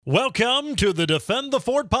Welcome to the Defend the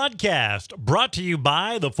Fort podcast, brought to you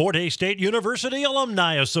by the Fort Hays State University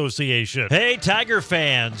Alumni Association. Hey, Tiger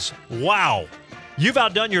fans, wow, you've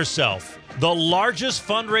outdone yourself. The largest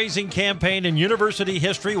fundraising campaign in university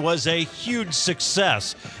history was a huge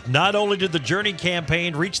success. Not only did the Journey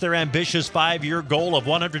campaign reach their ambitious 5-year goal of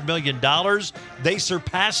 $100 million, they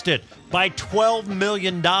surpassed it by $12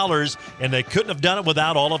 million, and they couldn't have done it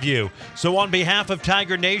without all of you. So on behalf of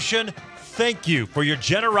Tiger Nation, thank you for your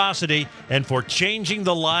generosity and for changing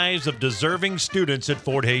the lives of deserving students at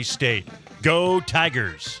Fort Hays State. Go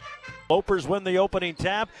Tigers! Lopers win the opening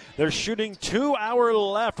tap. They're shooting 2 hours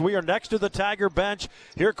left. We are next to the Tiger bench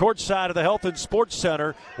here courtside of the Health and Sports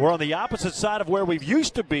Center. We're on the opposite side of where we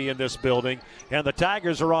used to be in this building, and the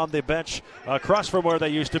Tigers are on the bench across from where they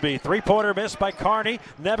used to be. Three-pointer missed by Kearney.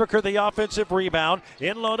 Nebeker the offensive rebound.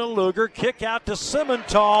 In low to Luger. Kick out to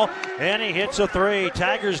Simmental, and he hits a three.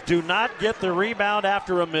 Tigers do not get the rebound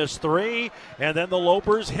after a missed three, and then the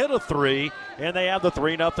Lopers hit a three, and they have the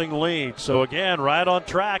 3-0 lead. So again, right on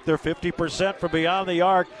track. They're 50% from beyond the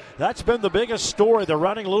arc. That's been the biggest story. They're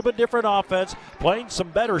running a little bit different offense, playing some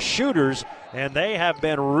better shooters, and they have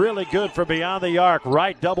been really good from beyond the arc.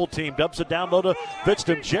 Wright double team, dumps it down low to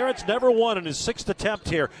Vidstem. Jarrett's never won in his 6th attempt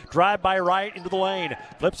here. Drive by Wright into the lane,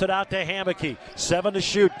 flips it out to Hammocky. 7 to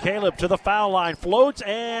shoot. Caleb to the foul line, floats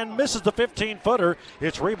and misses the 15-footer.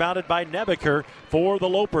 It's rebounded by Nebeker for the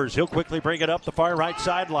Lopers. He'll quickly bring it up the far right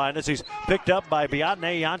sideline as he's picked up by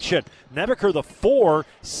Biatne Jansson. Nebeker, the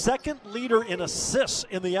second leader in assists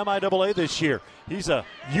in the MIAA this year. He's a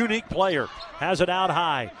unique player. Has it out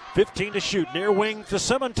high. 15 to shoot. Near wing to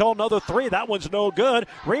Simmental. Another three. That one's no good.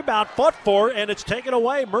 Rebound fought for, and it's taken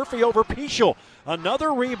away. Murphy over Pichel.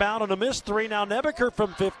 Another rebound and a missed three. Now Nebeker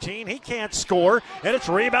from 15. He can't score, and it's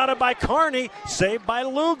rebounded by Kearney. Saved by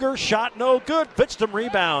Luger. Shot no good. Vidstem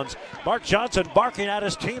rebounds. Mark Johnson barking at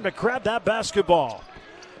his team to grab that basketball.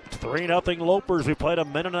 3-0 Lopers. We played a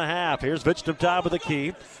minute and a half. Here's Vidstem top of the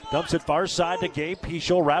key. Dumps it far side to Gabe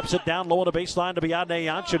Pichel. Wraps it down low on the baseline to Biatne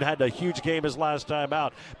Jansson. Had a huge game his last time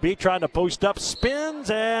out. B trying to post up. Spins,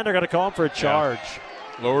 and they're going to call him for a charge.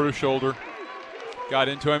 Yeah. Lowered his shoulder. Got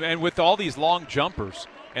into him. And with all these long jumpers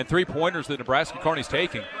and three-pointers that Nebraska Kearney's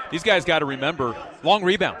taking, these guys got to remember long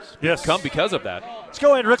rebounds. Yes. Come because of that. Let's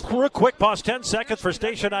go ahead real quick. Pause 10 seconds for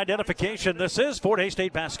station identification. This is Fort Hays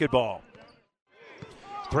State basketball.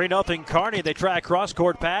 3-0 Kearney. They try a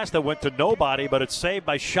cross-court pass that went to nobody, but it's saved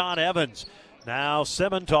by Sean Evans. Now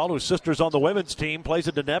Simmental, whose sister's on the women's team, plays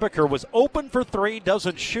it to Nebeker. Was open for three,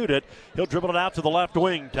 doesn't shoot it. He'll dribble it out to the left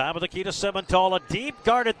wing. Top of the key to Simmental. A deep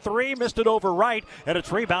guarded three, missed it over Wright, and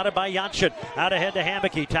it's rebounded by Jansson. Out ahead to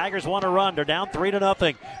Hammocky. Tigers want to run. They're down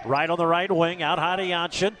 3-0. Right on the right wing, out high to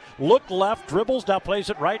Jansson. Look left, dribbles, now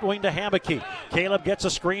plays it right wing to Hammocky. Caleb gets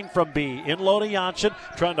a screen from B. In low to Jansson,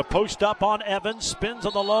 trying to post up on Evans. Spins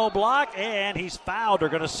on the low block, and he's fouled. They're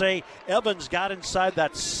going to say Evans got inside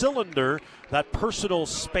that cylinder, that personal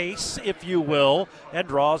space, if you will, and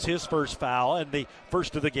draws his first foul and the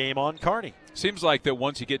first of the game on Kearney. Seems like that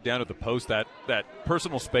once you get down to the post, that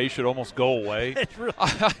personal space should almost go away. Really,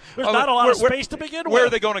 there's not a lot of space to begin with. Where are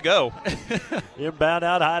they going to go? Inbound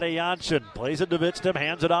out high to Jansson. Plays it to Vidstem,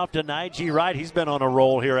 hands it off to Nige Wright. He's been on a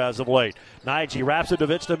roll here as of late. Nige wraps it to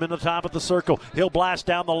Vidstem in the top of the circle. He'll blast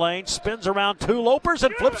down the lane, spins around two Lopers,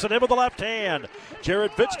 and flips it in with the left hand.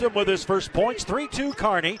 Jared Vidstem with his first points, 3-2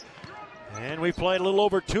 Kearney. And we played a little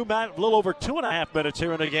over 2.5 minutes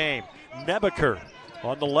here in the game. Nebeker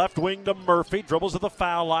on the left wing to Murphy. Dribbles to the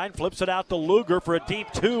foul line. Flips it out to Luger for a deep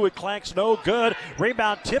two. It clanks no good.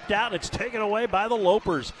 Rebound tipped out. It's taken away by the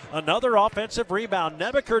Lopers. Another offensive rebound.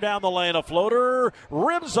 Nebeker down the lane. A floater.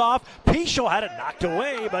 Rims off. Pichel had it knocked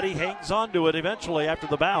away, but he hangs on to it eventually after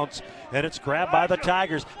the bounce. And it's grabbed by the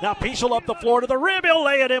Tigers. Now Pichel up the floor to the rim. He'll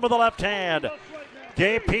lay it in with the left hand.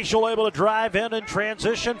 Gabe Pichel able to drive in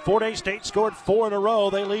transition. Fort Hays State scored 4 in a row.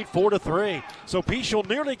 They lead 4-3. So Pichel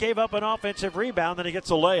nearly gave up an offensive rebound, then he gets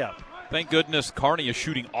a layup. Thank goodness Kearney is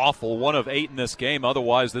shooting awful, 1 of 8 in this game.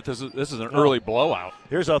 Otherwise, this is an early blowout.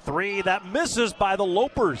 Here's a three that misses by the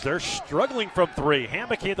Lopers. They're struggling from three.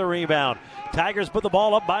 Hammocky the rebound. Tigers put the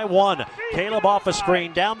ball up by 1. Caleb off a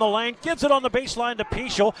screen, down the lane, gives it on the baseline to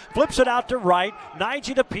Pichel, flips it out to Wright.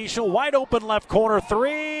 Nige to Pichel, wide open left corner,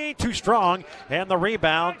 three, too strong, and the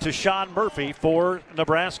rebound to Sean Murphy for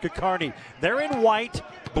Nebraska Kearney. They're in white.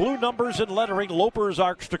 blue numbers and lettering, Lopers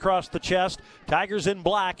arched across the chest. Tigers in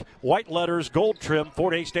black, white letters, gold trim,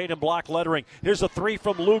 Fort Hays State in block lettering. Here's a three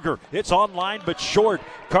from Luger. It's online but short.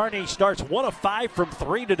 Kearney starts 1 of 5 from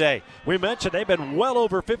 3 today. We mentioned they've been well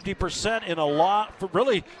over 50% in a lot,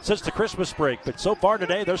 really since the Christmas break, but so far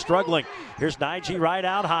today they're struggling. Here's Nige right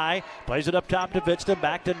out high, plays it up top to Vidston,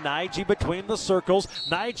 back to Nige between the circles.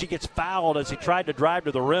 Nige gets fouled as he tried to drive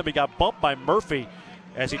to the rim. He got bumped by Murphy.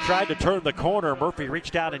 As he tried to turn the corner, Murphy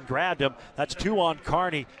reached out and grabbed him. That's 2 on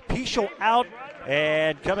Kearney. Pichel out,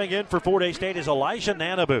 and coming in for Fort Hays State is Elijah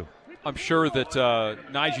Nanabu. I'm sure that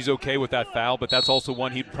Nige's okay with that foul, but that's also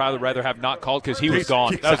one he'd probably rather have not called because he was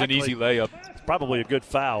gone. Exactly. That was an easy layup. It's probably a good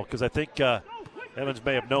foul because I think Evans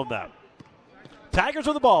may have known that. Tigers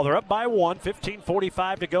with the ball. They're up by 1.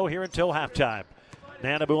 15:45 to go here until halftime.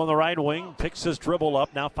 Nanabu on the right wing, picks his dribble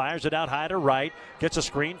up, now fires it out high to right, gets a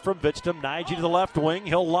screen from Vidston. Nige to the left wing,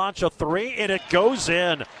 he'll launch a three, and it goes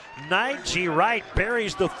in. Nige Wright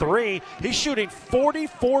buries the three. He's shooting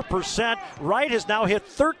 44%. Wright has now hit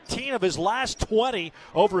 13 of his last 20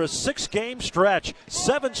 over a 6-game stretch.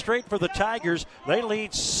 7 straight for the Tigers. They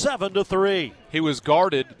lead 7-3. He was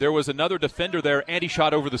guarded. There was another defender there, and he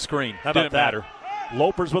shot over the screen. How about Didn't matter.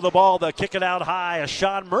 Lopers with the ball. They kick it out high. A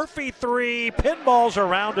Sean Murphy three. Pinballs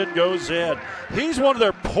around and goes in. He's one of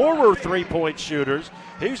their poorer three-point shooters.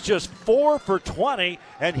 He's just 4 for 20,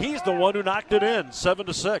 and he's the one who knocked it in.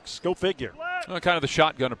 7-6. Go figure. Well, kind of the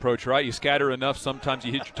shotgun approach, right? You scatter enough, sometimes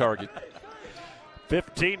you hit your target.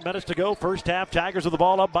 15 minutes to go. First half. Tigers with the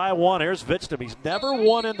ball up by 1. Here's Vidston. He's never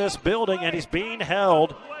won in this building, and he's being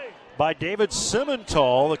held by David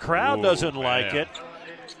Simmental. The crowd doesn't like it.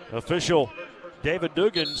 Official David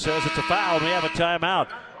Dugan says it's a foul. We have a timeout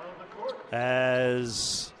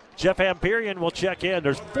as Jeff Amperian will check in.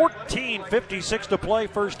 There's 14:56 to play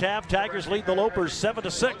first half. Tigers lead the Lopers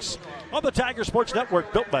 7-6 on the Tiger Sports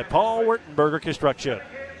Network, built by Paul Wertenberger Construction.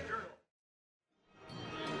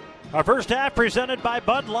 Our first half presented by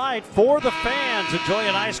Bud Light for the fans. Enjoy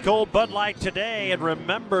an ice-cold Bud Light today, and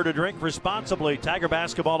remember to drink responsibly. Tiger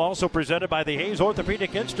basketball also presented by the Hayes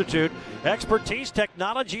Orthopedic Institute. Expertise,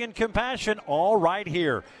 technology, and compassion all right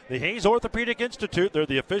here. The Hayes Orthopedic Institute, they're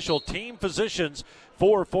the official team physicians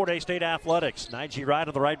for Fort Hays State Athletics. Nige Wright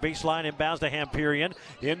on the right baseline, inbounds to Hamperian.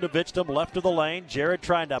 Into Vidston, left of the lane. Jared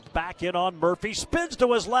trying to back in on Murphy. Spins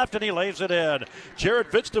to his left, and he lays it in. Jared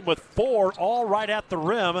Vidston with 4, all right at the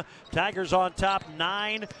rim. Tigers on top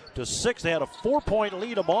 9-6. They had a 4-point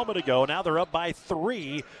lead a moment ago. Now they're up by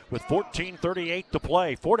 3 with 14:38 to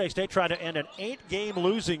play. Fort Hays State trying to end an 8-game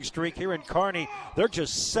losing streak here in Kearney. They're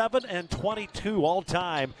just 7-22 all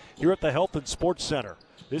time here at the Health and Sports Center.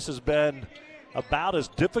 This has been about as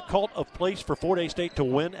difficult a place for Fort Hays State to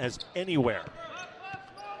win as anywhere.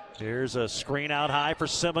 Here's a screen out high for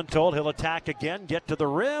Simmental. He'll attack again, get to the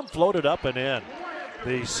rim, float it up and in.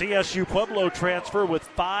 The CSU Pueblo transfer with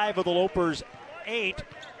 5 of the Lopers 8,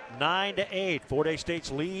 9-8. Fort Hays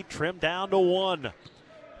State's lead trimmed down to 1.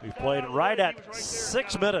 We've played right at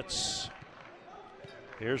 6 minutes.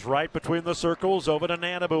 Here's Wright between the circles, over to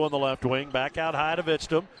Nanabu on the left wing, back out high to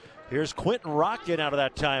Vidston. Here's Quentin Rock in out of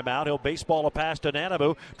that timeout. He'll baseball a pass to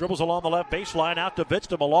Nanabu. Dribbles along the left baseline out to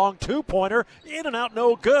Vidston. A long two-pointer. In and out,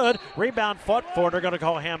 no good. Rebound fought for, and they're going to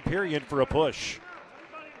call Hamperian for a push.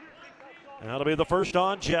 That'll be the first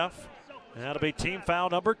on Jeff. That'll be team foul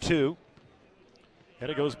number 2. And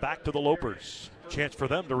it goes back to the Lopers. Chance for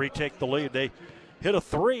them to retake the lead. They hit a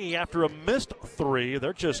 3 after a missed 3.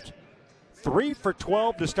 They're just 3 for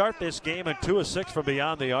 12 to start this game and 2 of 6 from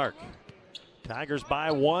beyond the arc. Tigers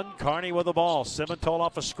by 1. Kearney with the ball. Simmental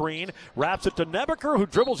off a screen. Wraps it to Nebeker, who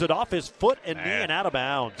dribbles it off his foot and knee and out of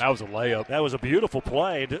bounds. That was a layup. That was a beautiful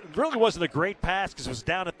play. It really wasn't a great pass because it was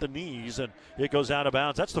down at the knees, and it goes out of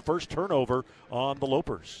bounds. That's the first turnover on the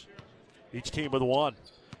Lopers. Each team with 1.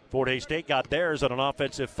 Fort Hays State got theirs on an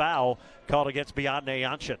offensive foul called against Beyonne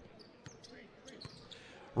Jansson.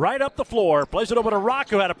 Right up the floor, plays it over to Rock,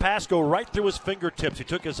 who had a pass go right through his fingertips. He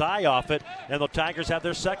took his eye off it, and the Tigers have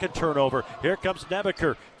their second turnover. Here comes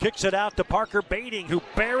Nebeker, kicks it out to Parker Bading, who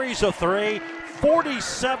buries a 3.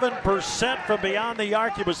 47% from beyond the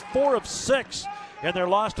arc. He was 4 of 6 in their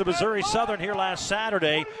loss to Missouri Southern here last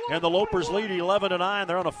Saturday, and the Lopers lead 11-9.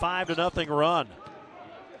 They're on a 5-0 run.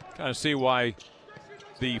 Kind of see why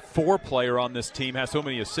the 4 player on this team has so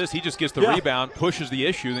many assists. He just gets the rebound, pushes the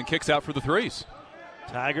issue, then kicks out for the 3s.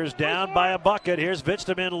 Tigers down by a bucket. Here's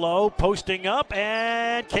Vidston in low, posting up,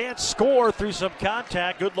 and can't score through some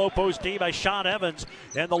contact. Good low post D by Sean Evans,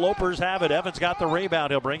 and the Lopers have it. Evans got the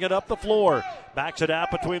rebound. He'll bring it up the floor. Backs it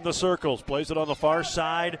out between the circles. Plays it on the far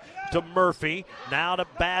side to Murphy. Now to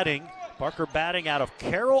Batting. Parker Batting out of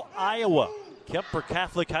Carroll, Iowa. Kemper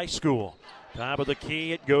Catholic High School. Top of the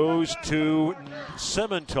key, it goes to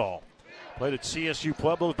Simmental. Played at CSU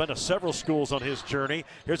Pueblo, been to several schools on his journey.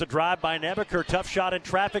 Here's a drive by Nebeker, tough shot in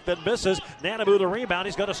traffic that misses. Nanabu the rebound,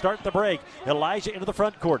 he's going to start the break. Elijah into the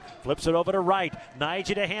front court, flips it over to right.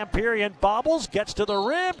 Nige to Hamperian, bobbles, gets to the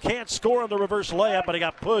rim, can't score on the reverse layup, but he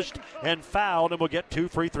got pushed and fouled and will get 2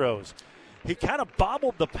 free throws. He kind of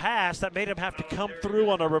bobbled the pass. That made him have to come through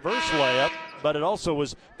on a reverse layup, but it also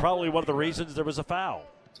was probably one of the reasons there was a foul.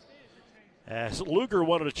 As Luger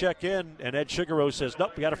wanted to check in, and Ed Shigeru says,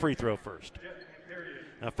 nope, we got a free throw first.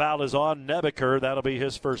 A foul is on Nebeker. That'll be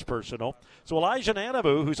his first personal. So Elijah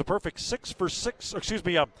Nanabu, who's a perfect 6 for 6,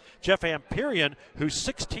 Jeff Hamperian, who's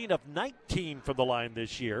 16 of 19 from the line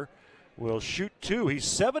this year, will shoot 2. He's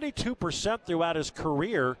 72% throughout his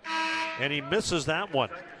career, and he misses that one.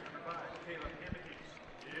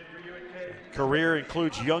 Career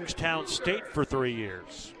includes Youngstown State for 3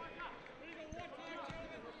 years.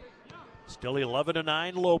 Still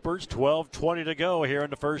 11-9 Lopers, 12:20 to go here in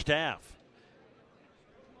the first half.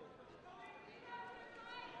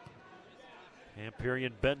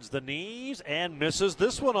 Hamperian bends the knees and misses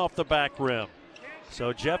this one off the back rim.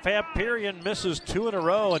 So Jeff Hamperian misses 2 in a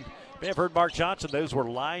row, and you may have heard Mark Johnson, those were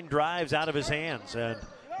line drives out of his hands and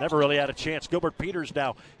never really had a chance. Gilbert Peters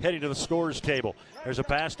now heading to the scorers table. There's a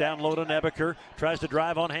pass down low to Nebeker. Tries to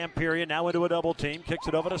drive on Hamperian. Now into a double team. Kicks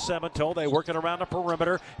it over to Simmental. They work it around the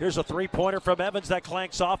perimeter. Here's a three-pointer from Evans that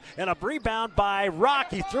clanks off. And a rebound by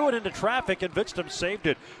Rock. He threw it into traffic and Vinston saved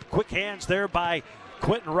it. Quick hands there by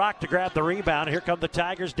Quentin Rock to grab the rebound. Here come the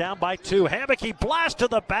Tigers down by 2. Hammocky blast to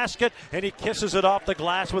the basket, and he kisses it off the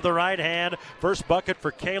glass with the right hand. First bucket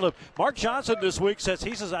for Caleb. Mark Johnson this week says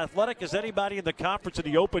he's as athletic as anybody in the conference in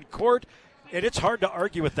the open court, and it's hard to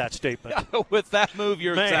argue with that statement. With that move,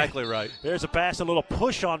 you're exactly right. There's a pass, a little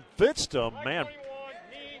push on Vinston. Man,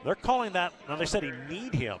 they're calling that, now they said he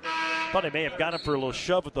kneed him. Thought they may have got him for a little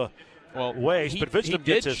shove with the waist, but Vinston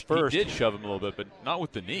gets his first. He did shove him a little bit, but not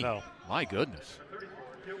with the knee. No. My goodness.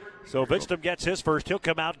 So Vinston gets his first. He'll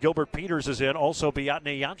come out. Gilbert Peters is in. Also,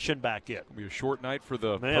 Biatne Jansson back in. It'll be a short night for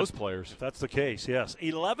the post players. If that's the case, yes.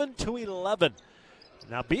 11-11.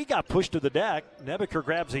 Now, B got pushed to the deck. Nebeker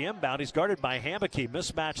grabs the inbound. He's guarded by Hammocky.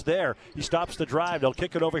 Mismatch there. He stops the drive. They'll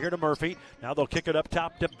kick it over here to Murphy. Now they'll kick it up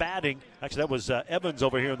top to Batting. Actually, that was Evans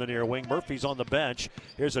over here in the near wing. Murphy's on the bench.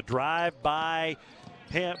 Here's a drive by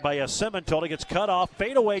a Simmental. He gets cut off.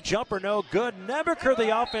 Fadeaway jumper, no good. Nebeker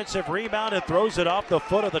the offensive rebound and throws it off the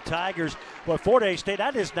foot of the Tigers. Well, Fort Hays State,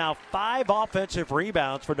 that is now 5 offensive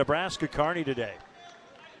rebounds for Nebraska Kearney today.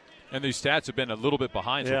 And these stats have been a little bit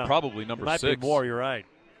behind, so probably number 6. Might be more, you're right.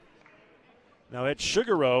 Now Ed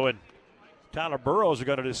Shigeru and Tyler Burrows are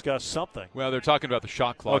going to discuss something. Well, they're talking about the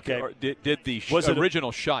shot clock. Okay. Did the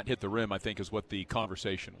original shot hit the rim, I think is what the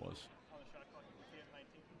conversation was.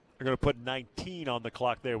 They're going to put 19 on the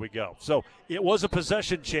clock. There we go. So it was a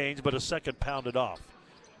possession change, but a second pounded off.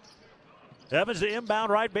 Evans the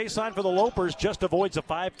inbound right baseline for the Lopers. Just avoids a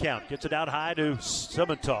 5 count. Gets it out high to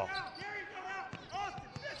Simmental.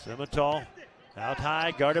 Simmental out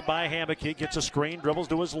high, guarded by Hammocky. Gets a screen, dribbles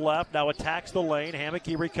to his left. Now attacks the lane.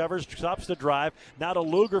 Hammocky recovers, stops the drive. Now to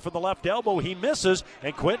Luger from the left elbow. He misses,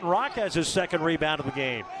 and Quentin Rock has his second rebound of the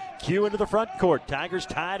game. Q into the front court. Tigers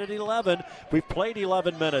tied at 11. We've played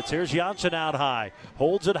 11 minutes. Here's Jansson out high.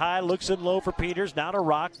 Holds it high, looks in low for Peters. Now to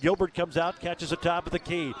Rock. Gilbert comes out, catches the top of the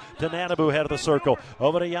key. To Nanabu, head of the circle.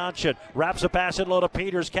 Over to Jansson. Wraps a pass in low to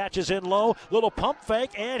Peters. Catches in low. Little pump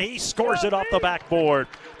fake, and he scores it off the backboard.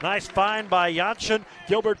 Nice find by Jansson.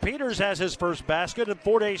 Gilbert Peters has his first basket, and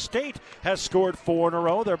Fort Hays State has scored 4 in a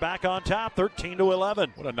row. They're back on top,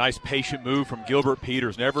 13-11. What a nice patient move from Gilbert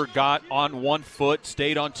Peters. Never got on one foot,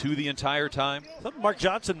 stayed on 2 the entire time. Something Mark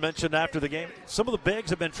Johnson mentioned after the game, some of the bigs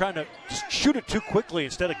have been trying to just shoot it too quickly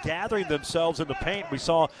instead of gathering themselves in the paint. We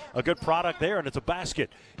saw a good product there, and it's a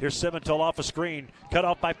basket. Here's Simmental off a screen, cut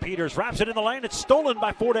off by Peters, wraps it in the lane. It's stolen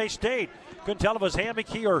by Fort Hays State. Couldn't tell if it was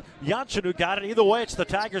Hammocky or Jansson who got it. Either way, it's the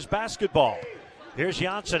Tigers basketball. Here's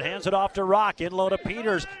Jansson, hands it off to Rock, in low to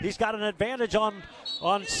Peters. He's got an advantage on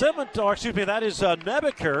Simmental, that is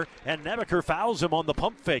Nebeker, and Nebeker fouls him on the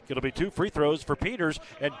pump fake. It'll be 2 free throws for Peters,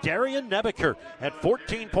 and Darian Nebeker at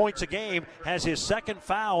 14 points a game has his second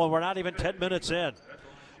foul, and we're not even 10 minutes in.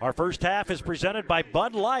 Our first half is presented by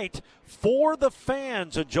Bud Light. For the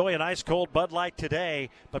fans, enjoy an ice-cold Bud Light today,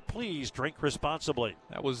 but please drink responsibly.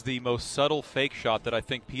 That was the most subtle fake shot that I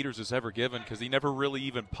think Peters has ever given because he never really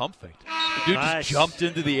even pump faked. The dude just jumped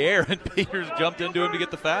into the air, and Peters jumped into him to get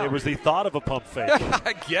the foul. It was the thought of a pump fake.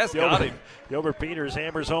 I guess got him. Gilbert Peters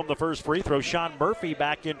hammers home the first free throw. Sean Murphy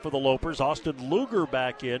back in for the Lopers. Austin Luger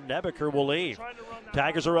back in. Nebeker will leave.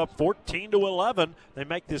 Tigers are up 14-11. They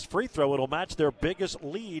make this free throw. It'll match their biggest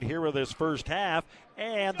lead here in this first half,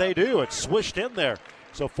 and they do. It's swished in there.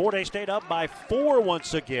 So Fort Hays State up by 4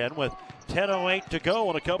 once again with 10:08 to go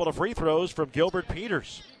and a couple of free throws from Gilbert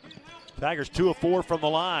Peters. Tigers 2 of 4 from the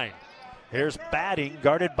line. Here's batting,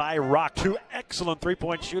 guarded by Rock. Two excellent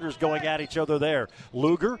three-point shooters going at each other there.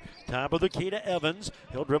 Luger, top of the key to Evans.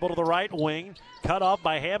 He'll dribble to the right wing. Cut off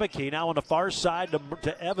by Hammocky. Now on the far side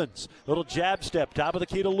to Evans. Little jab step, top of the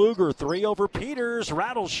key to Luger. 3 over Peters,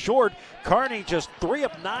 rattles short. Kearney just 3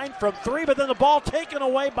 of 9 from 3, but then the ball taken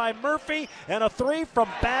away by Murphy, and a 3 from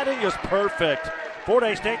batting is perfect. Fort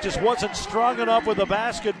Hays State just wasn't strong enough with the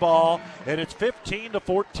basketball, and it's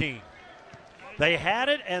 15-14. They had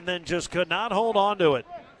it and then just could not hold on to it.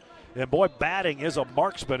 And boy, batting is a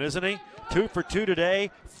marksman, isn't he? 2 for 2 today,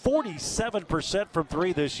 47% from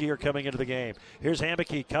 3 this year coming into the game. Here's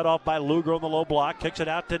Hammocky, cut off by Luger on the low block, kicks it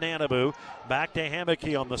out to Nanabu. Back to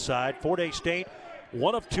Hammocky on the side. Fort Hays State,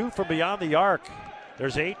 1 of 2 from beyond the arc.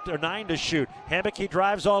 There's 8 or 9 to shoot. Hammocky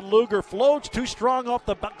drives on Luger, floats too strong off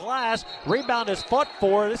the glass. Rebound is fought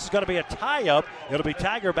for. This is going to be a tie-up. It'll be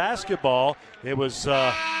Tiger basketball. It was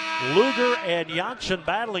Luger and Janssen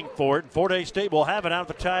battling for it. Fort Hays State will have it out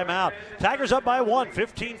of the timeout. Tigers up by 1,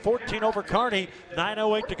 15-14 over Kearney.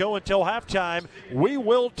 9:08 to go until halftime. We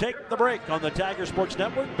will take the break on the Tiger Sports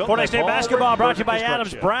Network. Fort Hays State basketball brought to you by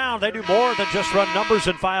Adams Brown. They do more than just run numbers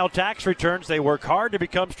and file tax returns. They work hard to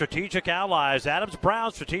become strategic allies. Adams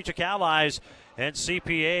Brown, strategic allies and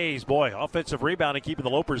CPAs. Boy, offensive rebounding keeping the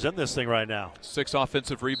Lopers in this thing right now. 6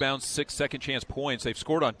 offensive rebounds, 6 second-chance points. They've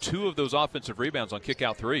scored on 2 of those offensive rebounds on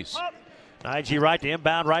kick-out threes. Nagy Wright to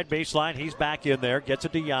inbound right baseline. He's back in there. Gets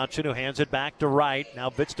it to Janssen, who hands it back to Wright. Now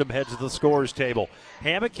Vidstum heads to the scorer's table.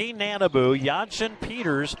 Hammocky, Nanabu, Janssen,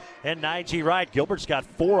 Peters, and Nagy Wright. Gilbert's got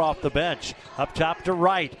 4 off the bench. Up top to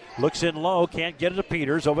Wright. Looks in low. Can't get it to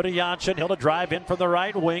Peters. Over to Janssen. He'll drive in from the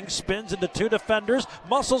right wing. Spins into 2 defenders.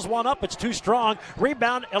 Muscles one up. It's too strong.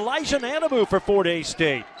 Rebound Elijah Nanabu for Fort Hays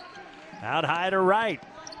State. Out high to Wright.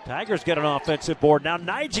 Tigers get an offensive board. Now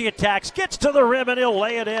Nagy attacks, gets to the rim, and he'll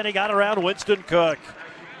lay it in. He got around Winston Cook.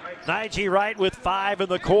 Nagy Wright with 5 in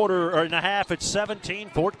the quarter, or in the half. It's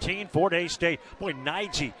 17-14 Fort Hays State. Boy,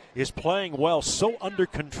 Nagy is playing well, so under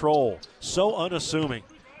control, so unassuming.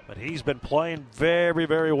 But he's been playing very,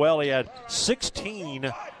 very well. He had 16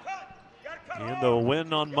 in the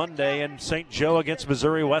win on Monday in St. Joe against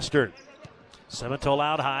Missouri Western. Semitole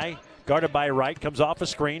out high. Guarded by Wright, comes off a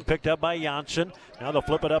screen, picked up by Janssen. Now they'll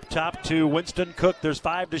flip it up top to Winston Cook. There's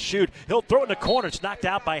 5 to shoot. He'll throw it in the corner. It's knocked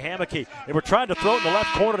out by Hammocky. They were trying to throw it in the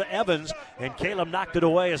left corner to Evans, and Caleb knocked it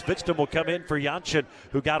away as Vidstum will come in for Janssen,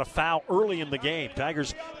 who got a foul early in the game.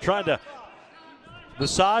 Tigers trying to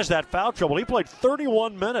massage that foul trouble. He played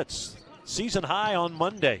 31 minutes, season high on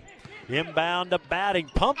Monday. Inbound to batting.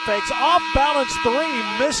 Pump fakes, off balance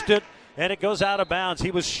 3, missed it. And it goes out of bounds.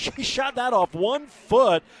 He shot that off 1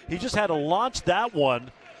 foot. He just had to launch that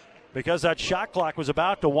one because that shot clock was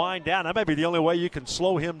about to wind down. That may be the only way you can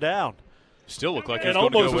slow him down. Still looked like he was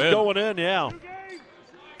going to go in. It almost was going in, yeah.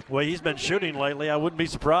 Well, he's been shooting lately. I wouldn't be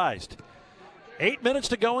surprised. 8 minutes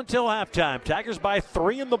to go until halftime. Tigers by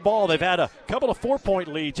 3 in the ball. They've had a couple of 4-point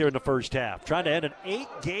leads here in the first half. Trying to end an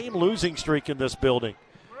 8-game losing streak in this building.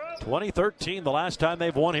 2013, the last time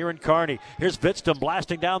they've won here in Kearney. Here's Vidstum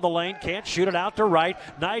blasting down the lane. Can't shoot it out to Wright.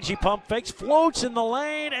 Nagy pump fakes, floats in the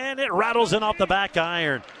lane, and it rattles in off the back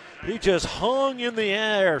iron. He just hung in the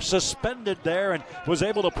air, suspended there, and was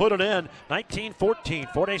able to put it in.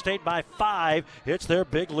 19-14. Fort Hays State by 5. It's their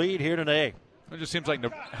big lead here today. It just seems like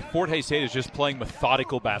Fort Hays State is just playing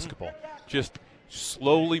methodical basketball. Just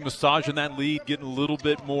slowly massaging that lead, getting a little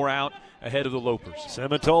bit more out ahead of the Lopers.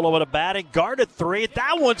 Semitole with a batting, guarded 3.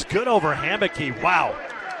 That one's good over Hammocky. Wow.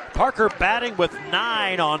 Parker batting with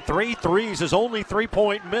 9 on 3 threes. His only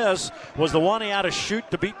 3-point miss was the one he had to shoot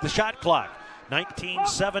to beat the shot clock.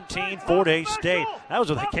 19-17 Fort Hays State. That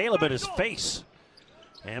was with Caleb in his face.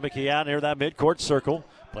 Hammocky out near that midcourt circle.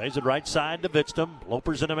 Plays it right side to Vidstum.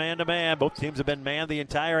 Lopers in a man-to-man. Both teams have been manned the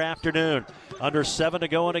entire afternoon. Under 7 to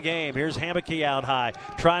go in a game. Here's Hammocky out high,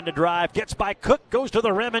 trying to drive. Gets by Cook, goes to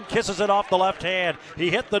the rim and kisses it off the left hand. He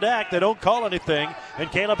hit the deck. They don't call anything. And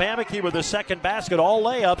Caleb Hammocky with the second basket. All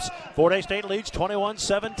layups. Fort Hays State leads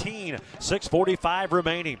 21-17. 6:45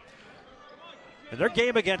 remaining. In their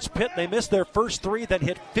game against Pitt, they missed their first 3, then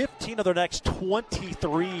hit 15 of their next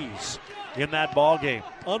 23s in that ball game.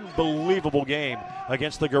 Unbelievable game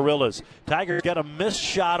against the Gorillas. Tigers got a missed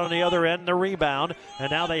shot on the other end, the rebound,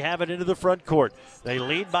 and now they have it into the front court. They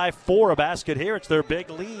lead by 4, a basket here. It's their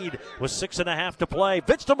big lead with 6.5 to play.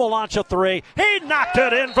 Vidstum will launch a 3. He knocked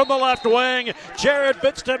it in from the left wing. Jared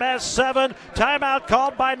Vidstum has 7. Timeout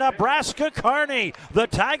called by Nebraska Kearney. The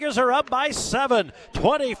Tigers are up by 7.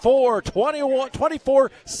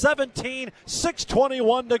 24-17,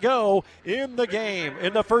 6:21 to go in the game.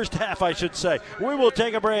 In the first half, I should say. We will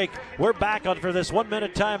take a break. We're back on for this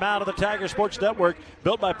 1-minute timeout of the Tiger Sports Network,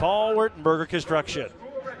 built by Paul Wertenberger Construction.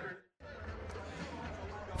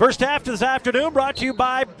 First half this afternoon brought to you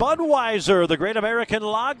by Budweiser, the great American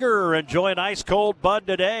lager. Enjoy an ice cold Bud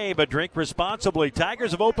today, but drink responsibly.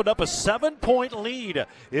 Tigers have opened up a 7-point lead.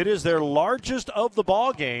 It is their largest of the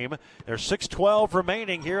ball game. There's 6:12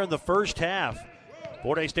 remaining here in the first half.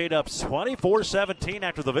 Fort Hays State up 24-17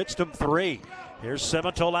 after the Vidstum 3. Here's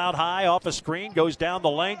Simmental out high, off a screen, goes down the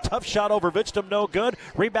lane. Tough shot over Vidstum, no good.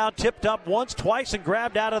 Rebound tipped up once, twice, and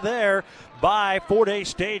grabbed out of there by Fort Hays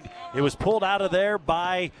State. It was pulled out of there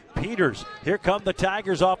by Peters. Here come the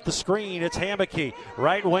Tigers off the screen. It's Hammocky.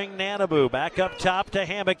 Right wing Nanabu. Back up top to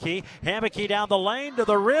Hammocky. Hammocky down the lane to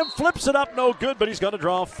the rim. Flips it up, no good, but he's going to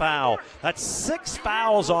draw a foul. That's 6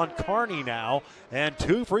 fouls on Kearney now. And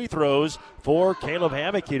 2 free throws for Caleb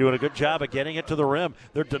Hammocky, doing a good job of getting it to the rim.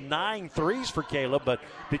 They're denying threes for Caleb, but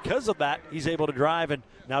because of that, he's able to drive and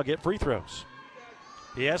now get free throws.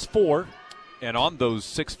 He has 4. And on those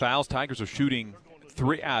 6 fouls, Tigers are shooting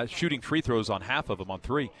free throws on half of them on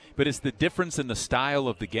 3. But it's the difference in the style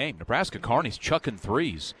of the game. Nebraska Kearney's chucking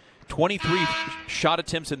threes. 23 shot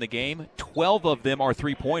attempts in the game. 12 of them are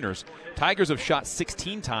three-pointers. Tigers have shot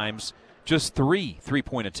 16 times. Just 3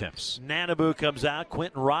 three-point attempts. Nanabu comes out.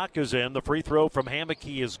 Quentin Rock is in. The free throw from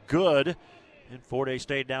Hammocky is good. And Fort Hays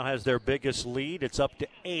State now has their biggest lead. It's up to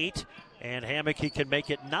 8. And Hammocky can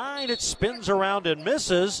make it 9. It spins around and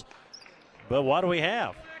misses. But what do we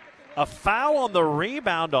have? A foul on the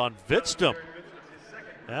rebound on Vidstum.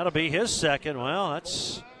 That'll be his second. Well,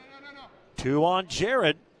 that's 2 on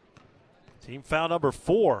Jared. Team foul number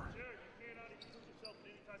 4.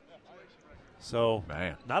 So,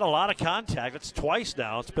 not a lot of contact. It's twice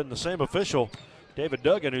now. It's been the same official, David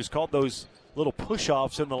Duggan, who's called those little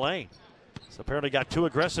push-offs in the lane. So apparently got too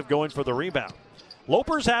aggressive going for the rebound.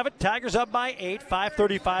 Lopers have it. Tigers up by 8.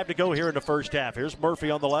 5:35 to go here in the first half. Here's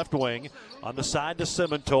Murphy on the left wing. On the side to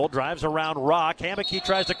Simmental. Drives around Rock. Hammocky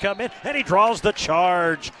tries to come in, and he draws the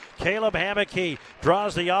charge. Caleb Hammocky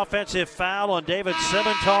draws the offensive foul on David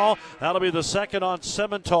Simmental. That'll be the second on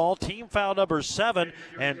Simmental. Team foul number 7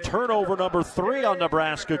 and turnover number 3 on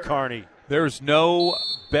Nebraska Kearney. There's no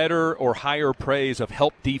better or higher praise of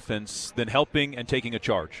help defense than helping and taking a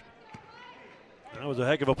charge. That was a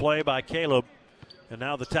heck of a play by Caleb. And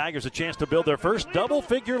now the Tigers a chance to build their first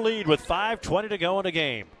double-figure lead with 5:20 to go in the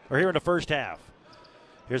game, or here in the first half.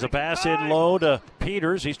 Here's a pass in low to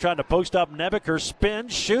Peters. He's trying to post up Nebeker.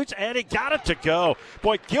 Spins, shoots, and he got it to go.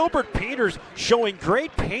 Boy, Gilbert Peters showing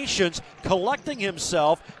great patience, collecting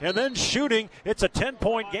himself, and then shooting. It's a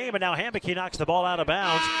 10-point game, and now Hammocky knocks the ball out of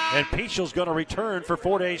bounds, and Peachel's going to return for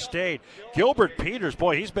Fort Hays State. Gilbert Peters,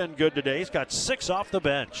 boy, he's been good today. He's got 6 off the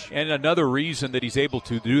bench. And another reason that he's able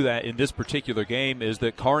to do that in this particular game is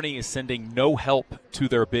that Kearney is sending no help to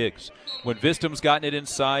their bigs. When Vistum's gotten it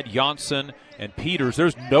inside, Janssen and Peters,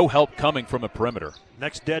 there's no help coming from a perimeter.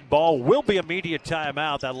 Next dead ball will be immediate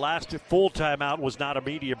timeout. That last full timeout was not a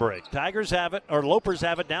media break. Tigers have it, or Lopers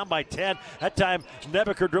have it, down by 10. That time,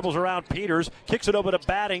 Nebeker dribbles around Peters, kicks it over to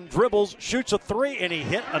Batting, dribbles, shoots a 3, and he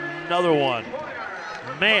hit another one.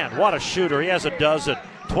 Man, what a shooter. He has a dozen.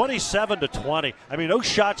 27-20. I mean, those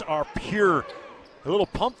shots are pure. A little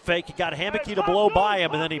pump fake. He got Hammocky to blow by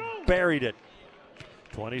him, and then he buried it.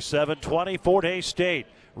 27-20, Fort Hays State.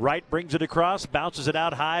 Wright brings it across, bounces it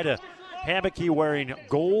out high to Hammocky wearing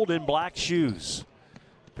gold and black shoes.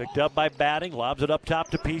 Picked up by Batting, lobs it up top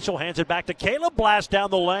to Peachel, hands it back to Caleb, blast down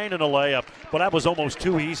the lane and a layup. But that was almost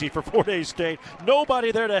too easy for Fort Hays State.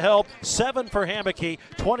 Nobody there to help. 7 for Hammocky,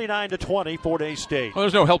 29-20, Fort Hays State. Well,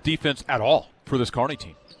 there's no help defense at all for this Kearney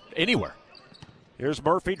team, anywhere. Here's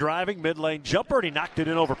Murphy driving, mid-lane jumper, and he knocked it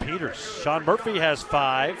in over Peters. Sean Murphy has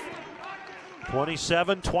 5.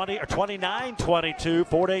 27-20 or 29-22.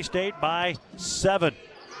 Fort Hays State by 7.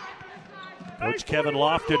 Coach Kevin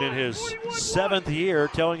Lofton in his 7th year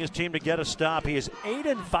telling his team to get a stop. He is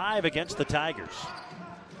 8-5 against the Tigers.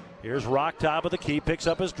 Here's Rock, top of the key, picks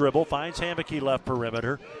up his dribble, finds Hammocky left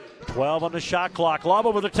perimeter. 12 on the shot clock. Lob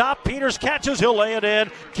over the top. Peters catches. He'll lay it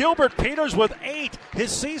in. Gilbert Peters with 8.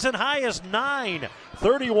 His season high is 9.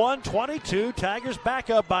 31-22. Tigers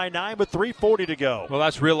back up by 9 with 3:40 to go. Well,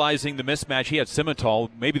 that's realizing the mismatch. He had Simmental,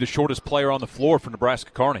 maybe the shortest player on the floor for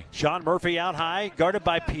Nebraska Kearney. Sean Murphy out high, guarded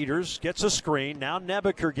by Peters. Gets a screen. Now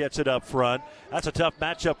Nebeker gets it up front. That's a tough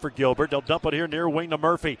matchup for Gilbert. They'll dump it here near wing to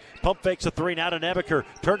Murphy. Pump fakes a 3. Now to Nebeker.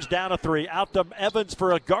 Turns down a 3. Out to Evans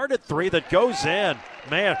for a guarded 3 that goes in.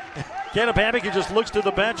 Man, Caleb Hammocky just looks to the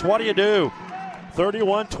bench. What do you do?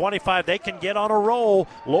 31-25. They can get on a roll.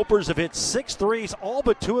 Lopers have hit 6 threes. All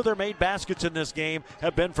but 2 of their made baskets in this game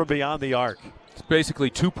have been from beyond the arc. It's basically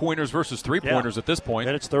 2-pointers versus 3-pointers at this point.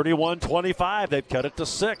 And it's 31-25. They've cut it to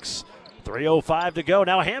 6. 3:05 to go.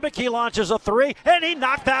 Now Hammocky launches a 3, and he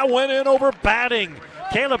knocked that one in over batting.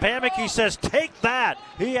 Caleb Hammocky says, take that.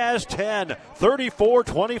 He has 10.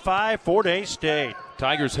 34-25, Fort Hays State.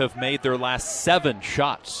 Tigers have made their last 7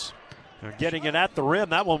 shots. They're getting it at the rim.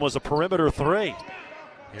 That one was a perimeter 3.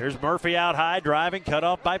 Here's Murphy out high, driving, cut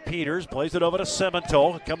off by Peters. Plays it over to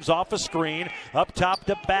Simmental. It comes off a screen. Up top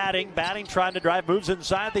to Batting. Batting trying to drive, moves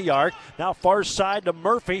inside the arc. Now far side to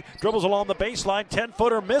Murphy. Dribbles along the baseline.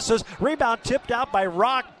 10-footer misses. Rebound tipped out by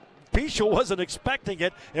Rock. Pichel wasn't expecting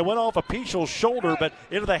it. It went off of Pichel's shoulder, but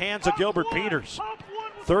into the hands of Gilbert Peters.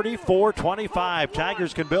 34-25.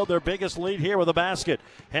 Tigers can build their biggest lead here with a basket.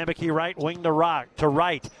 Hammocky right wing to Rock, to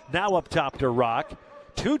right. Now up top to Rock.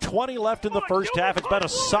 2:20 left in the first half. It's been a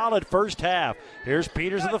solid first half. Here's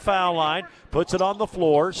Peters at the foul line. Puts it on the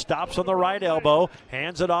floor. Stops on the right elbow.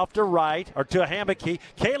 Hands it off to right, or to Hammocky.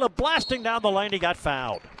 Caleb blasting down the lane. He got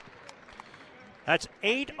fouled. That's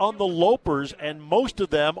 8 on the Lopers, and most of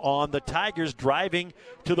them on the Tigers driving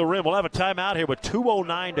to the rim. We'll have a timeout here with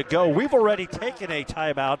 2:09 to go. We've already taken a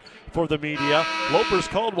timeout for the media. Lopers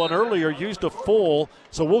called one earlier, used a full,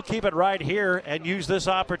 so we'll keep it right here and use this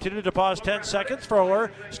opportunity to pause 10 seconds for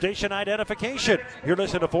our station identification. You're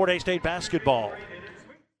listening to Fort Hays State basketball.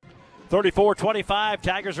 34-25,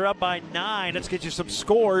 Tigers are up by 9. Let's get you some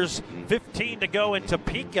scores. 15 to go in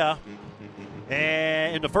Topeka.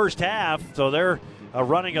 And in the first half, so they're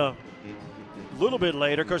running a little bit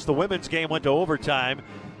later. Of course, the women's game went to overtime.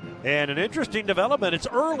 And an interesting development. It's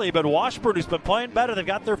early, but Washburn, who's been playing better, they've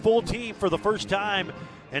got their full team for the first time.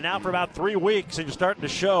 And now for about 3 weeks, and you're starting to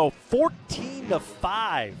show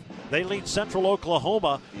 14-5. They lead Central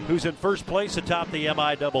Oklahoma, who's in first place atop the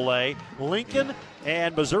MIAA. Lincoln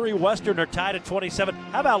and Missouri Western are tied at 27.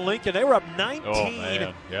 How about Lincoln? They were up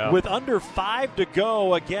 19 with under 5 to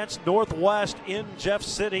go against Northwest in Jeff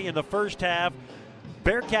City in the first half.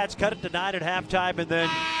 Bearcats cut it to 9 at halftime and then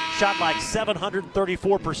shot like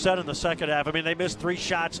 734% in the second half. I mean, they missed 3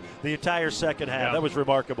 shots the entire second half. Yeah. That was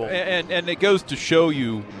remarkable. And it goes to show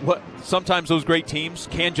you what sometimes those great teams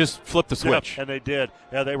can just flip the switch. Yep, and they did.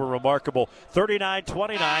 Yeah, they were remarkable.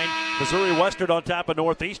 39-29. Missouri Western on top of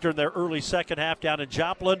Northeastern their early second half down in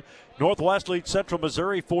Joplin. Northwest leads Central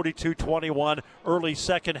Missouri 42-21 early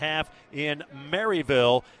second half in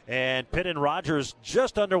Maryville. And Pitt and Rogers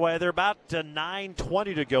just underway. They're about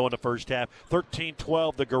 9:20 to go in the first half.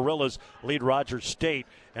 13-12 the Gorillas lead Rogers State.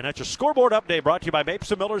 And that's your scoreboard update brought to you by Mapes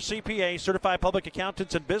 & Miller CPA, certified public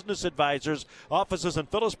accountants and business advisors, offices in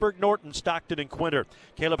Phillipsburg, Norton, Stockton, and Quinter.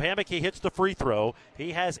 Caleb Hammocky hits the free throw.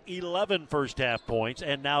 He has 11 first half points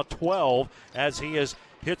and now 12 as he has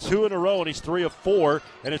hit 2 in a row, and he's 3 of 4,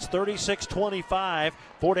 and it's 36-25.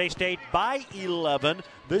 Fort Hays State by 11.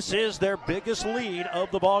 This is their biggest lead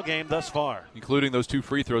of the ball game thus far. Including those 2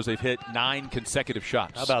 free throws, they've hit 9 consecutive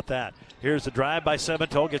shots. How about that? Here's the drive by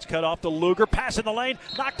Simmental. Gets cut off to Luger. Pass in the lane.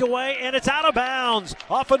 Knocked away, and it's out of bounds.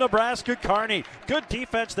 Off of Nebraska Kearney. Good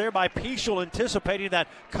defense there by Pichel, anticipating that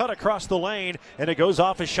cut across the lane, and it goes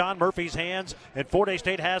off of Sean Murphy's hands, and Fort Hays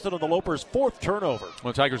State has it on the Lopers' 4th turnover.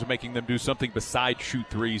 Well, Tigers are making them do something besides shoot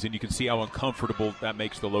threes, and you can see how uncomfortable that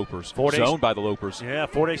makes the Lopers. Zoned by the Lopers. Yeah,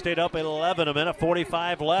 Fort Hays State up 11, a minute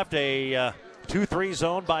 45 left. A 2-3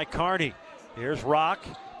 zone by Kearney. Here's Rock.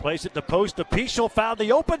 Plays it to post to Pichel. Found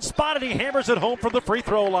the open spot, and he hammers it home from the free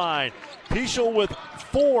throw line. Pichel with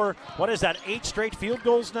 4, 8 straight field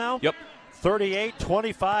goals now? Yep.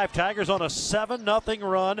 38-25. Tigers on a 7-0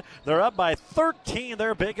 run. They're up by 13,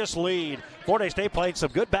 their biggest lead. Fort Hays State playing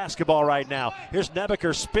some good basketball right now. Here's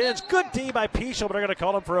Nebeker, spins. Good D by Pichel, but they're going to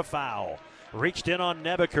call him for a foul. reached in on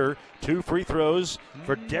Nebeker. 2 free throws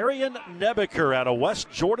for Darian Nebeker out of West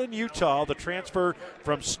Jordan, Utah, the transfer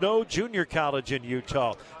from Snow Junior College in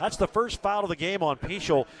Utah. That's the first foul of the game on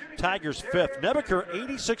Peschel, Tigers' 5th. Nebeker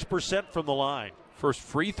 86% from the line. First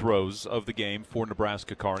free throws of the game for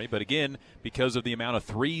Nebraska Kearney. But again, because of the amount of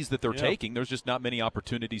threes that they're taking, there's just not many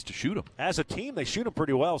opportunities to shoot them. As a team, they shoot them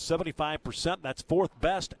pretty well, 75%. That's 4th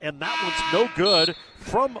best, and that one's no good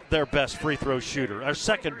from their best free throw shooter, our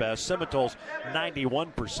second best, Semitole's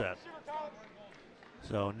 91%.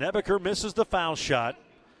 So Nebeker misses the foul shot.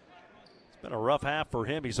 It's been a rough half for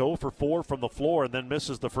him. He's 0 for 4 from the floor and then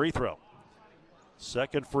misses the free throw.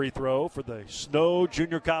 Second free throw for the Snow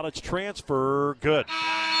Junior College transfer. Good.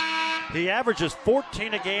 He averages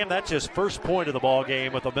 14 a game. That's his first point of the ball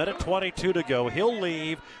game with 1:22 to go. He'll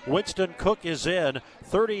leave. Winston Cook is in.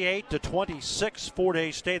 38-26 Fort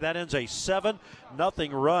Hays State. That ends a 7-0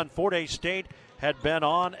 run. Fort Hays State had been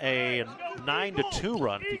on a 9-2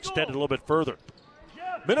 run. Extended a little bit further.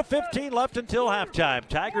 Minute 15 left until halftime.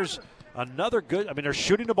 Tigers, another good. They're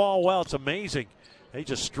shooting the ball well. It's amazing. They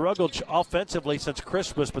just struggled offensively since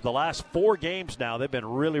Christmas, but the last 4 games now, they've been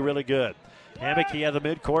really, really good. Hammocky at the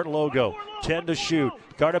midcourt logo. 10 to shoot.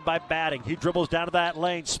 Guarded by Batting. He dribbles down to that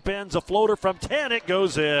lane. Spins a floater from 10. It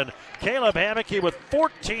goes in. Caleb Hammocky with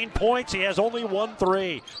 14 points. He has only 1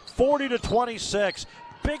 3. 40-26.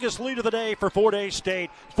 Biggest lead of the day for Fort Hays State.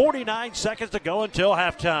 49 seconds to go until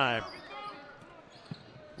halftime.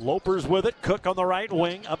 Lopers with it. Cook on the right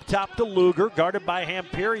wing. Up top to Luger. Guarded by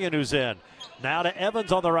Hamperian, who's in. Now to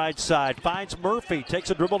Evans on the right side. Finds Murphy.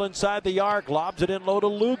 Takes a dribble inside the arc. Lobs it in low to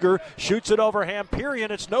Luger. Shoots it over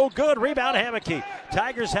Hamperian. It's no good. Rebound Hammocky.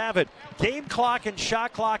 Tigers have it. Game clock and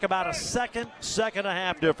shot clock about a second and a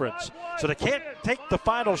half difference. So they can't take the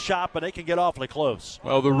final shot, but they can get awfully close.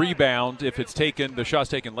 Well, the rebound, if it's taken, the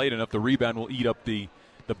shot's taken late enough, the rebound will eat up the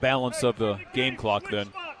balance of the game clock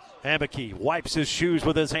then. Hammocky wipes his shoes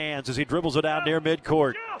with his hands as he dribbles it out near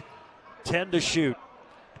midcourt. 10 to shoot.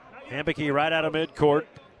 Hammocky right out of midcourt.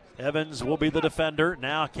 Evans will be the defender.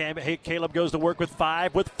 Now Caleb goes to work with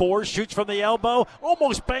 5, with 4. Shoots from the elbow.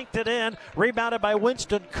 Almost banked it in. Rebounded by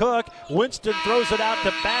Winston Cook. Winston throws it out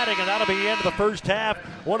to Batting, and that'll be the end of the first half.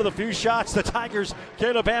 One of the few shots the Tigers,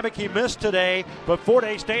 Caleb Hammocky, missed today. But Fort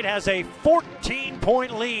Hays State has a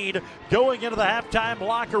 14-point lead going into the halftime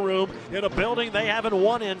locker room in a building they haven't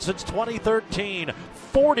won in since 2013.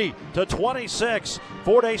 40-26.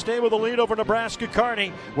 Fort Hays State with a lead over Nebraska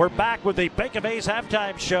Kearney. We're back with the Bank of Hays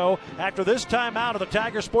halftime show after this timeout of the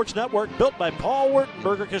Tiger Sports Network, built by Paul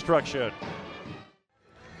Wertenberger Construction.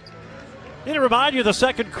 Need to remind you the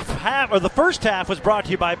first half was brought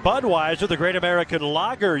to you by Budweiser, the Great American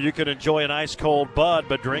Lager. You can enjoy an ice cold Bud,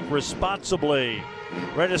 but drink responsibly.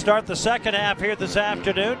 Ready to start the second half here this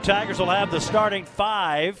afternoon. Tigers will have the starting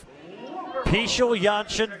 5. Peschel,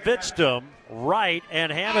 Janssen, Vidstum, Wright,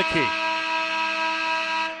 and Hammocky.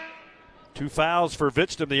 2 fouls for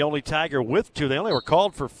Vidstum, the only Tiger with 2. They only were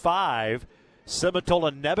called for 5. Semitole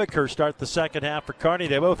and Nebeker start the second half for Kearney.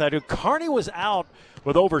 They both had to. Kearney was out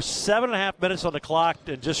with over 7.5 minutes on the clock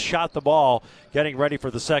and just shot the ball, getting ready for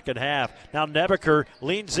the second half. Now Nebeker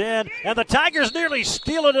leans in, and the Tigers nearly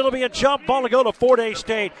steal it. It'll be a jump ball to go to Fort Hays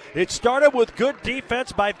State. It started with good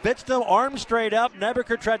defense by Vidstum, arm straight up.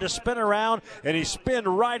 Nebeker tried to spin around, and he spun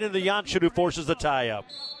right into Janssen, who forces the tie-up.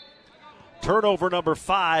 Turnover number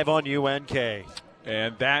 5 on UNK.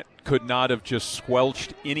 And that could not have just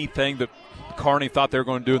squelched anything that Kearney thought they were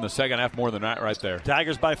going to do in the second half more than that right there.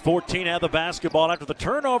 Tigers by 14 have the basketball after the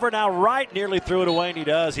turnover. Now Wright nearly threw it away, and he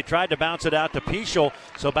does. He tried to bounce it out to Peschel.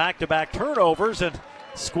 So back-to-back turnovers, and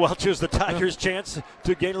squelches the Tigers' chance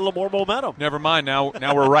to gain a little more momentum. Never mind. Now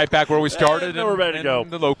we're right back where we started, and we're ready to go.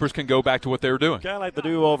 The Lopers can go back to what they were doing. Kind of like the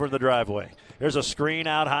do-over in the driveway. There's a screen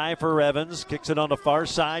out high for Evans. Kicks it on the far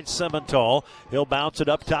side, Semitole. He'll bounce it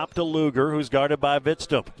up top to Luger, who's guarded by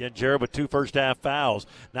Vidstum. Again, Jared with 2 first-half fouls.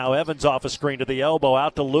 Now Evans off a screen to the elbow,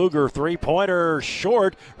 out to Luger. Three-pointer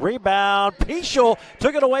short. Rebound. Peschel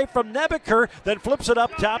took it away from Nebeker, then flips it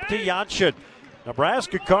up top to Janssen.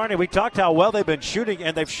 Nebraska Kearney, we talked how well they've been shooting,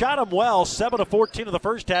 and they've shot them well. 7-14 in the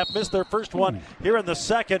first half, missed their first one here in the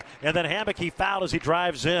second, and then Hammocky fouled as he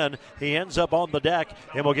drives in. He ends up on the deck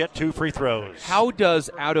and will get 2 free throws. How does,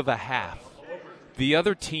 out of a half, the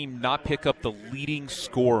other team not pick up the leading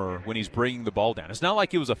scorer when he's bringing the ball down? It's not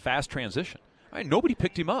like it was a fast transition. Nobody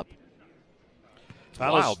picked him up. It's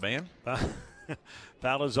wild, man.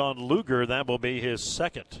 Foul is on Luger. That will be his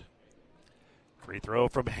second. Free throw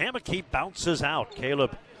from Hammocky bounces out.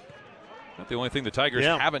 Caleb The only thing the Tigers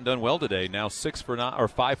haven't done well today. Now 5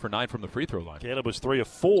 for 9 from the free throw line. Caleb was 3 of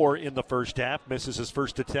 4 in the first half. Misses his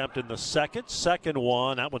first attempt in the second. Second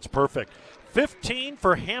one, that one's perfect. 15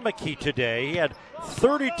 for Hammocky today. He had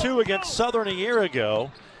 32 against Southern a year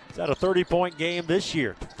ago. He's had a 30-point game this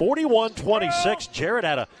year. 41-26. Jared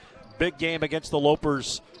had a big game against the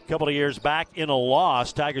Lopers a couple of years back in a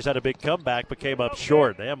loss. Tigers had a big comeback but came up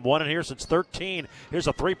short. They haven't won in here since 13. Here's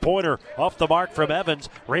a three-pointer off the mark from Evans.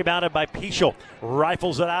 Rebounded by Pichel.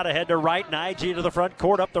 Rifles it out ahead to right. Nagy to the front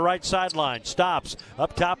court up the right sideline. Stops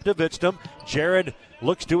up top to Vidstum. Jared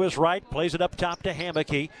looks to his right. Plays it up top to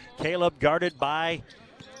Hammocky. Caleb guarded by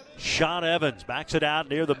Sean Evans. Backs it out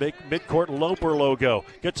near the big midcourt Loper logo.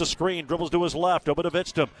 Gets a screen. Dribbles to his left. Over to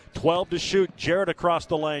Vidstum. 12 to shoot. Jared across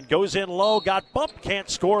the lane. Goes in low. Got bumped. Can't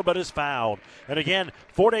score but is fouled. And again,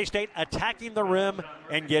 Fort Hays State attacking the rim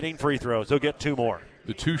and getting free throws. He'll get 2 more.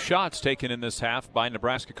 The 2 shots taken in this half by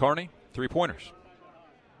Nebraska Kearney. 3-pointers.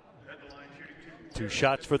 2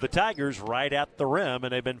 shots for the Tigers right at the rim,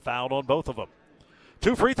 and they've been fouled on both of them.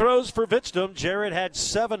 2 free throws for Vidstum. Jared had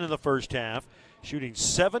 7 in the first half. Shooting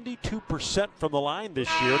 72% from the line this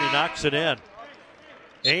year, and he knocks it in.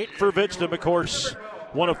 8 for Vidstum, of course,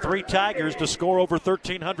 one of 3 Tigers to score over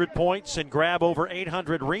 1,300 points and grab over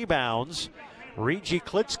 800 rebounds. Reggie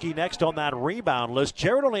Klitsky next on that rebound list.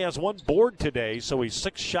 Jared only has 1 board today, so he's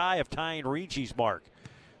 6 shy of tying Reggie's mark.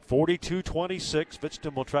 42-26.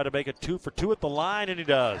 Vidstum will try to make it 2 for 2 at the line, and he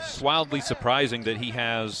does. It's wildly surprising that he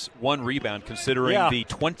has 1 rebound, considering the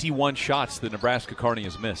 21 shots that Nebraska Kearney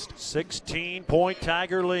has missed. 16-point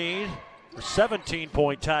Tiger lead, or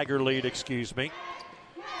 17-point Tiger lead, excuse me.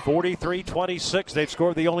 43-26. They've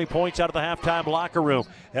scored the only points out of the halftime locker room.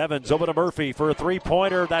 Evans over to Murphy for a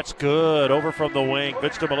three-pointer. That's good. Over from the wing.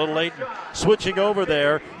 Vidstum a little late switching over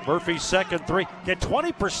there. Murphy's second three. Get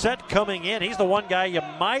 20% coming in. He's the one guy you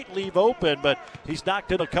might leave open, but he's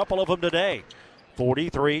knocked in a couple of them today.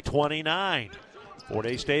 43-29. Fort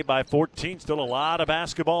Hays State by 14. Still a lot of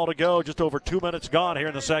basketball to go. Just over 2 minutes gone here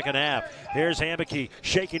in the second half. Here's Hammocky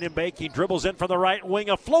shaking and baking. Dribbles in from the right wing.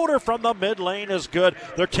 A floater from the mid lane is good.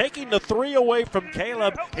 They're taking the 3 away from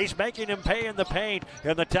Caleb. He's making him pay in the paint.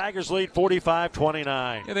 And the Tigers lead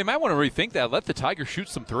 45-29. Yeah, they might want to rethink that. Let the Tigers shoot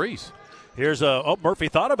some threes. Here's Murphy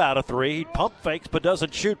thought about a 3. He pump fakes but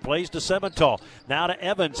doesn't shoot. Plays to Semental. Now to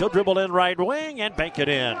Evans. He'll dribble in right wing and bank it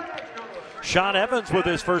in. Sean Evans with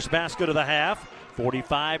his first basket of the half.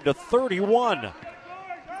 45-31.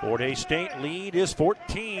 Fort Hays State lead is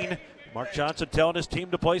 14. Mark Johnson telling his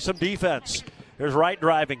team to play some defense. Here's Wright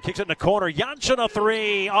driving, kicks it in the corner. Jansson a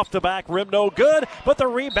 3 off the back rim, no good. But the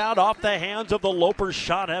rebound off the hands of the Lopers,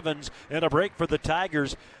 Sean Evans, and a break for the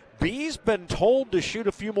Tigers. B's been told to shoot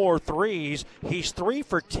a few more threes. He's 3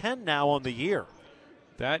 for 10 now on the year.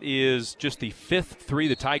 That is just the 5th 3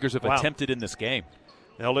 the Tigers have attempted in this game.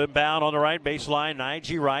 They'll inbound on the right baseline.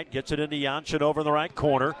 Nagy Wright gets it into Jansson over in the right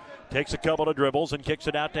corner. Takes a couple of dribbles and kicks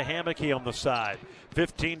it out to Hammocky on the side.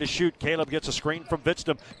 15 to shoot. Caleb gets a screen from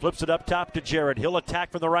Vidstum. Flips it up top to Jared. He'll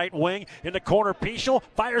attack from the right wing. In the corner, Pichel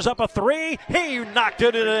fires up a 3. He knocked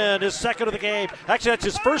it in. His second of the game. Actually, that's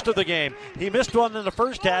his first of the game. He missed one in the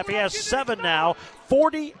first half. He has 7 now.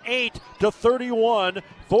 48-31.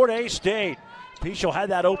 Fort Hays State. Pichel had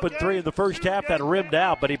that open 3 in the first half that rimmed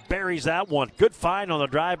out, but he buries that one. Good find on the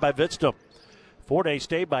drive by Vidstum. Fort Hays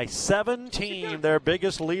State by 17, their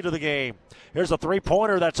biggest lead of the game. Here's a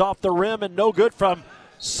three-pointer that's off the rim and no good from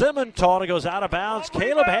Semental. It goes out of bounds.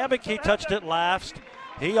 Caleb Hammocky touched it last.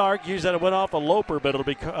 He argues that it went off a Loper, but it'll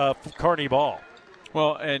be Kearney ball.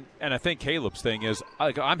 Well, and I think Caleb's thing is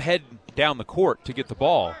I'm heading down the court to get the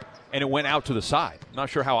ball, and it went out to the side. I'm not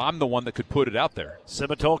sure how I'm the one that could put it out there.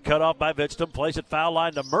 Semental cut off by Vidstum, plays it foul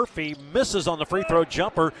line to Murphy, misses on the free throw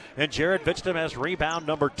jumper, and Jared Vidstum has rebound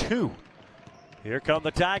number 2. Here come the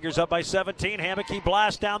Tigers up by 17. Hammocky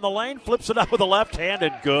blasts down the lane, flips it up with a left hand,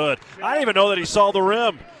 and good. I didn't even know that he saw the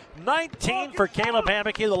rim. 19 for Caleb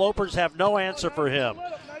Hammocky. The Lopers have no answer for him.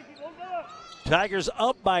 Tigers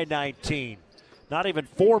up by 19. Not even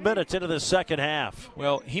 4 minutes into the second half.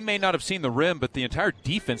 Well, he may not have seen the rim, but the entire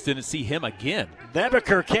defense didn't see him again.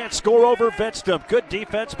 Nebeker can't score over Vidstum. Good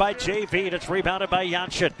defense by JV, and it's rebounded by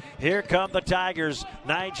Jansson. Here come the Tigers.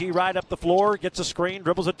 Nagy right up the floor, gets a screen,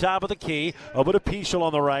 dribbles at top of the key. Over to Pichel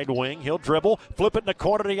on the right wing. He'll dribble, flip it in the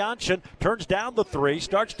corner to Jansson. Turns down the 3,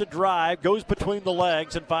 starts to drive, goes between the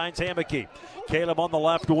legs, and finds Hammocky. Caleb on the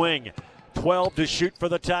left wing. 12 to shoot for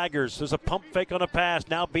the Tigers. There's a pump fake on a pass.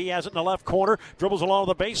 Now B has it in the left corner. Dribbles along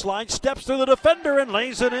the baseline. Steps through the defender and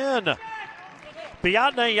lays it in.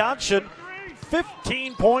 Bjarne Jansson,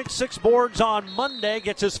 15.6 boards on Monday.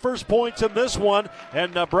 Gets his first points in this one.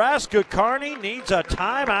 And Nebraska Kearney needs a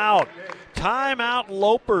timeout. Timeout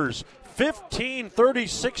Lopers.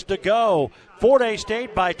 15:36 to go. Fort Hays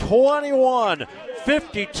State by 21,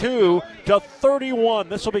 52-31.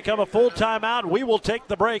 This will become a full timeout. We will take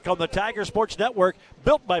the break on the Tiger Sports Network,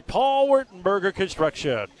 built by Paul Wertenberger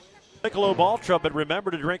Construction. Michelob Ultra, but remember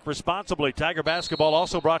to drink responsibly. Tiger basketball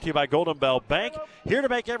also brought to you by Golden Bell Bank. Here to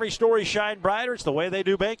make every story shine brighter. It's the way they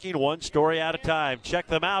do banking, one story at a time. Check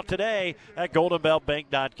them out today at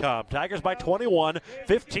goldenbellbank.com. Tigers by 21,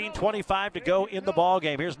 15:25 to go in the ball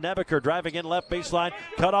game. Here's Nebeker driving in left baseline,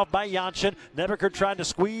 cut off by Janssen. Nebeker trying to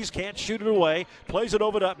squeeze, can't shoot it away. Plays it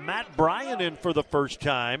over to Matt Bryan in for the first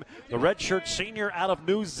time. The redshirt senior out of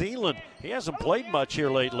New Zealand. He hasn't played much here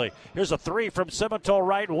lately. Here's a three from Simmental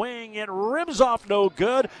right wing. It rims off no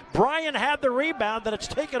good. Bryan had the rebound, then it's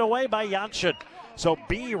taken away by Janssen. So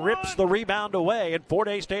B rips the rebound away, and Fort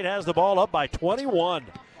Hays State has the ball up by 21.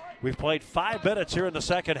 We've played 5 minutes here in the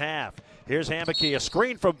second half. Here's Hameke, a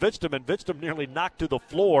screen from Vidstum, and Vidstum nearly knocked to the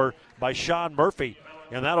floor by Sean Murphy.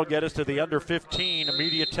 And that'll get us to the under 15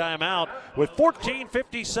 immediate timeout with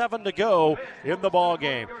 14:57 to go in the ball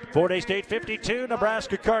game. Fort Hays State 52,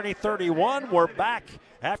 Nebraska Kearney 31. We're back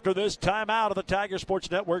after this timeout of the Tiger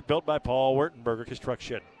Sports Network, built by Paul Wertenberger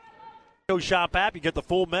Construction. Shop app, you get the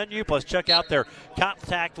full menu, plus check out their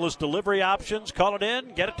contactless delivery options. Call it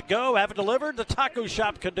in, get it to go, have it delivered. The Taco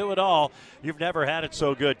Shop can do it all. You've never had it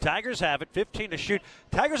so good. Tigers have it, 15 to shoot.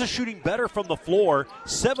 Tigers are shooting better from the floor,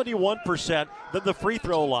 71%, than the free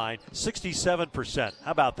throw line, 67%.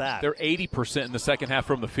 How about that? They're 80% in the second half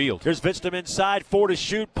from the field. Here's Vidstum inside, 4 to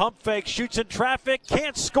shoot, pump fake, shoots in traffic,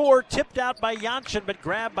 can't score, tipped out by Janssen, but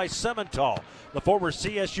grabbed by Simmental. The former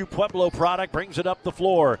CSU Pueblo product brings it up the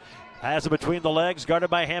floor. Has it between the legs, guarded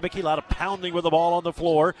by Hameke. A lot of pounding with the ball on the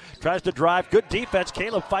floor. Tries to drive. Good defense.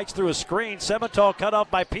 Caleb fights through a screen. Simmental cut off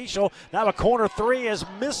by Pichel. Now a corner three is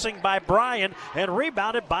missing by Bryan and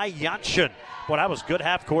rebounded by Janssen. Boy, that was good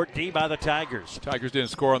half-court D by the Tigers. Tigers didn't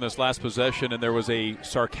score on this last possession, and there was a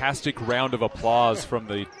sarcastic round of applause from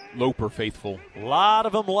the Loper faithful. A lot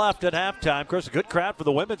of them left at halftime. Of course, a good crowd for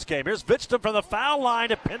the women's game. Here's Vidstum from the foul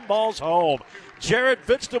line. It pinballs home. Jared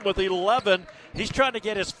Vidstum with 11. He's trying to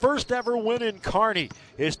get his first ever win in Kearney.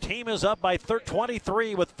 His team is up by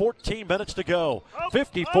 23 with 14 minutes to go.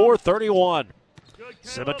 54-31.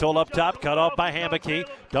 Simmental up top, cut off by Hameke.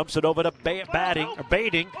 Dumps it over to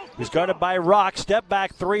Bading. He's guarded by Rock. Step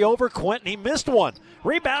back three over Quinton. He missed one.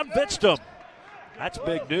 Rebound Vidstum. That's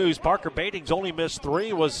big news. Parker Bading's only missed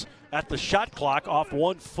 3, was at the shot clock off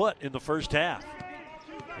 1 foot in the first half.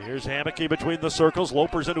 Here's Hameke between the circles.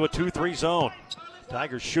 Lopers into a 2-3 zone.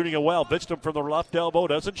 Tigers shooting it well. Vidstum from the left elbow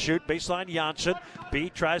doesn't shoot. Baseline Janssen. B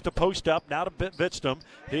tries to post up. Now to Vidstum.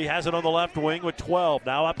 He has it on the left wing with 12.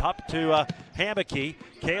 Now up to Hameke.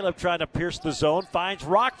 Caleb trying to pierce the zone. Finds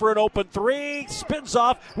Rock for an open 3. Spins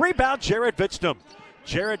off. Rebound Jared Vidstum.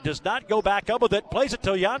 Jared does not go back up with it. Plays it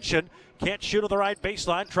to Janssen. Can't shoot on the right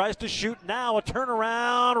baseline. Tries to shoot now. A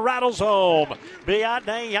turnaround. Rattles home.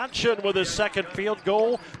 Bjarne Janssen with his second field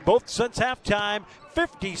goal. Both since halftime.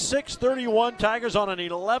 56-31. Tigers on an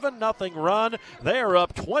 11-0 run. They are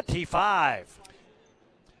up 25.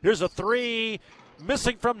 Here's a 3.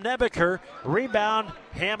 Missing from Nebeker. Rebound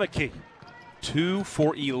Hameke. 2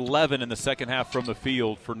 for 11 in the second half from the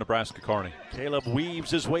field for Nebraska Kearney. Caleb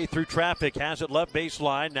weaves his way through traffic, has it left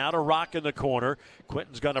baseline, now to Rock in the corner.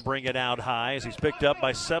 Quinton's going to bring it out high as he's picked up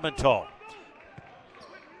by Simmental.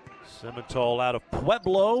 Simmental out of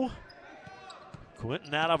Pueblo.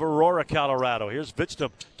 Quinton out of Aurora, Colorado. Here's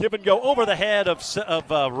Vidstum. Give and go over the head of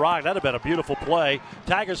Rock. That would have been a beautiful play.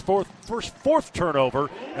 Tigers' fourth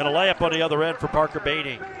turnover and a layup on the other end for Parker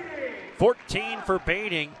Bading. 14 for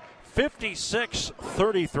Bading.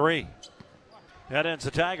 56-33. That ends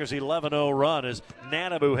the Tigers' 11-0 run as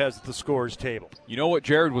Nanabu has the scores table. You know what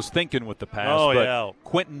Jared was thinking with the pass, but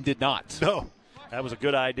Quinton did not. No, that was a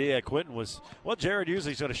good idea. Quinton was, Jared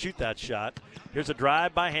usually is going to shoot that shot. Here's a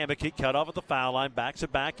drive by Hameke, cut off at the foul line, backs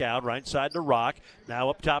it back out, right side to Rock. Now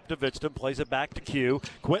up top to Vidstum, plays it back to Q.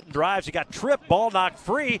 Quinton drives, he got tripped, ball knocked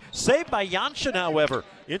free, saved by Janssen, however.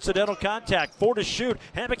 Incidental contact, 4 to shoot.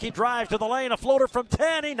 Hameke drives to the lane, a floater from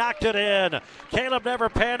 10, he knocked it in. Caleb never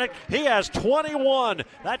panicked, he has 21.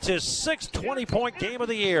 That's his 6th 20-point game of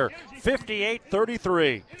the year,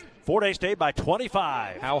 58-33. Fort Hays State by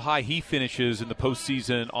 25. How high he finishes in the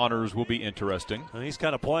postseason honors will be interesting. And he's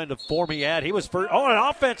kind of playing the form he had. He was first. Oh, an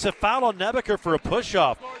offensive foul on Nebeker for a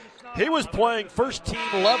push-off. He was playing first-team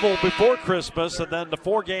level before Christmas, and then the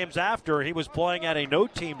 4 games after, he was playing at a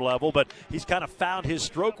no-team level, but he's kind of found his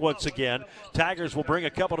stroke once again. Tigers will bring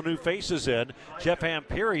a couple of new faces in, Jeff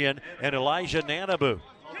Hamperian and Elijah Nanabu.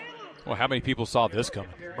 Well, how many people saw this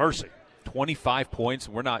coming? Mercy. 25 points.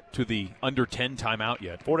 We're not to the under 10 timeout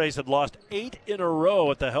yet. Fort Hays had lost 8 in a row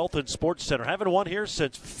at the Health and Sports Center. Haven't won here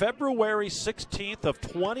since February 16th of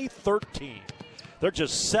 2013. They're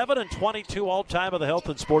just 7-22 all-time at the Health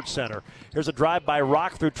and Sports Center. Here's a drive by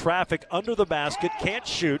Rock through traffic under the basket. Can't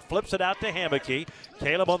shoot. Flips it out to Hammocky.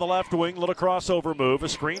 Caleb on the left wing. Little crossover move. A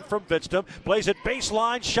screen from Vidstum. Plays it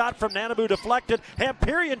baseline. Shot from Nanabu deflected.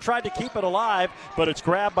 Hamperian tried to keep it alive, but it's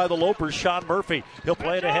grabbed by the Lopers, Sean Murphy. He'll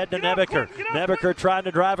play it ahead to Nebeker. Nebeker trying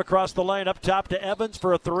to drive across the lane. Up top to Evans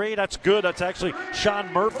for a three. That's good. That's actually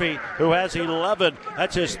Sean Murphy, who has 11.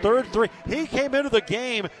 That's his third three. He came into the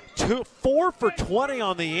game 4 for 20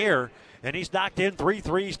 on the year, and he's knocked in 3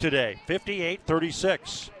 threes today.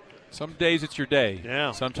 58-36. Some days it's your day.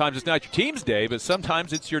 Yeah. Sometimes it's not your team's day, but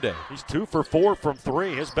sometimes it's your day. He's 2 for 4 from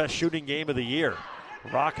 3, his best shooting game of the year.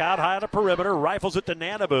 Rock out high on the perimeter, rifles it to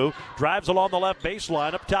Nanabu, drives along the left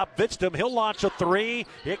baseline, up top Vidstum, he'll launch a three,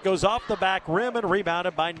 it goes off the back rim and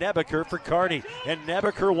rebounded by Nebeker for Kearney, and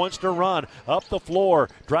Nebeker wants to run up the floor,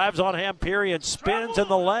 drives on Hamperian, spins in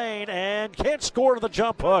the lane, and can't score to the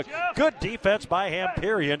jump hook. Good defense by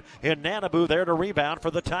Hamperian, and Nanabu there to rebound for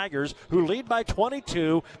the Tigers, who lead by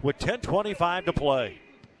 22 with 10:25 to play.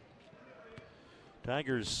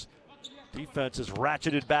 Tigers defense is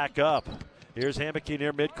ratcheted back up. Here's Hammocky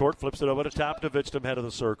near midcourt, flips it over the top to Vidstum, head of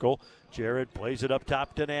the circle. Jared plays it up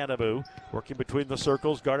top to Nanabu, working between the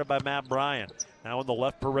circles, guarded by Matt Bryan. Now on the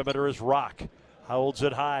left perimeter is Rock. Holds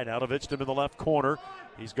it high, now to Vidstum in the left corner.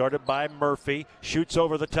 He's guarded by Murphy, shoots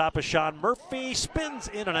over the top of Sean Murphy, spins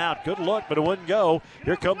in and out. Good look, but it wouldn't go.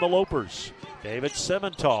 Here come the Lopers. David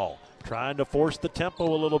Simmental trying to force the tempo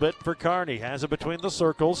a little bit for Kearney. Has it between the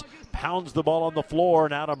circles, pounds the ball on the floor,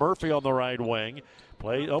 now to Murphy on the right wing.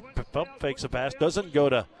 Pump fakes a pass, doesn't go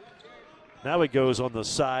to, now he goes on the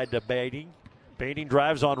side to Bating. Bating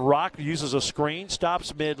drives on Rock, uses a screen,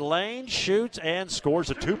 stops mid-lane, shoots, and scores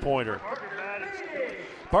a two-pointer.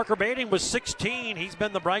 Parker Bating was 16. He's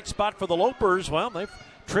been the bright spot for the Lopers. Well, they've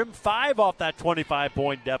trimmed 5 off that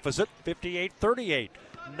 25-point deficit, 58-38.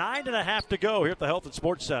 9.5 to go here at the Health and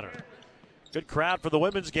Sports Center. Good crowd for the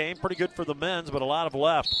women's game, pretty good for the men's, but a lot of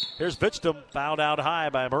left. Here's Vidstum, fouled out high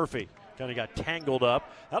by Murphy. Kind of got tangled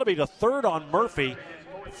up. That'll be the third on Murphy.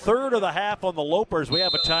 Third of the half on the Lopers. We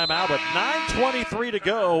have a timeout, but 9:23 to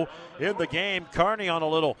go in the game. Kearney on a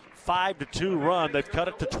little 5-2 run. They've cut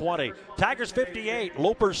it to 20. Tigers 58,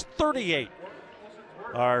 Lopers 38.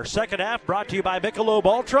 Our second half brought to you by Michelob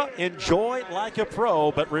Ultra. Enjoy like a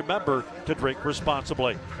pro, but remember to drink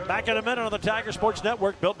responsibly. Back in a minute on the Tiger Sports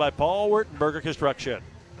Network, built by Paul Wertenberger Construction.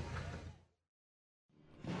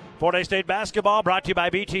 Fort Hays State basketball brought to you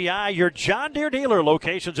by BTI, your John Deere dealer.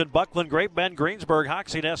 Locations in Buckland, Great Bend, Greensburg,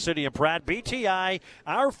 Hoxie, Ness City, and Pratt. BTI,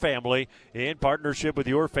 our family, in partnership with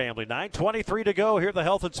your family. 9:23 to go here at the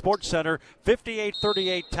Health and Sports Center.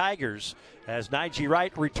 58-38 Tigers as Nige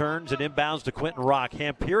Wright returns and inbounds to Quentin Rock.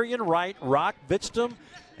 Hamperian, Wright, Rock, Vidstum,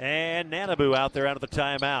 and Nanabu out there out of the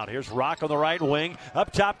timeout. Here's Rock on the right wing.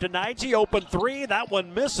 Up top to Nige. Open three. That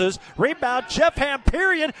one misses. Rebound. Jeff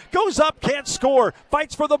Hamperian goes up. Can't score.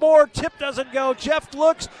 Fights for the board. Tip doesn't go. Jeff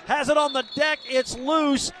looks. Has it on the deck. It's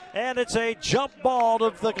loose. And it's a jump ball to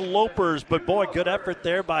the Lopers. But, boy, good effort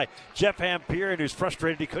there by Jeff Hamperian, who's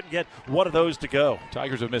frustrated he couldn't get one of those to go.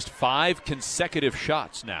 Tigers have missed 5 consecutive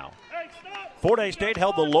shots now. Fort Hays State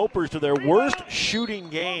held the Lopers to their worst shooting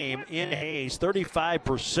game in Hays,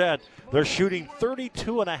 35%. They're shooting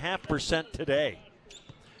 32.5% today.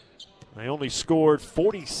 They only scored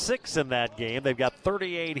 46 in that game. They've got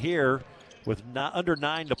 38 here with under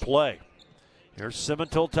 9 to play. Here's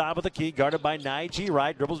Simmental, top of the key, guarded by Nige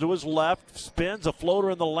Wright. Dribbles to his left, spins a floater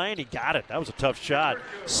in the lane. He got it. That was a tough shot.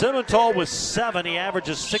 Simmental with 7. He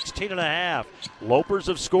averages 16.5. Lopers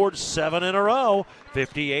have scored 7 in a row,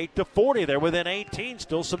 58-40. They're within 18.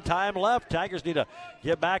 Still some time left. Tigers need to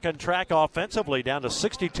get back on track offensively, down to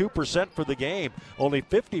 62% for the game. Only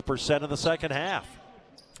 50% in the second half.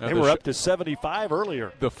 They were up to 75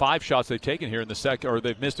 earlier. The 5 shots they've taken here in the second, or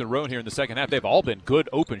they've missed in a row here in the second half, they've all been good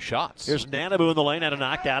open shots. Here's Nanabu in the lane, had a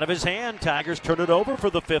knocked out of his hand. Tigers turn it over for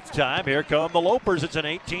the 5th time. Here come the Lopers. It's an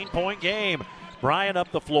 18-point game. Bryan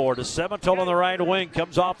up the floor to Simmental on the right wing.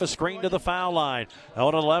 Comes off a screen to the foul line.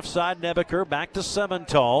 Out on the left side, Nebeker back to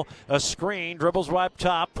Simmental. A screen, dribbles right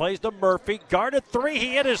top, plays to Murphy. Guarded 3.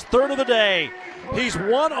 He hit his 3rd of the day. He's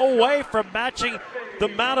 1 away from matching the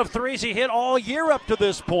amount of threes he hit all year up to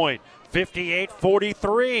this point.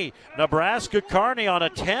 58-43. Nebraska Kearney on a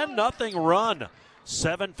 10-0 run.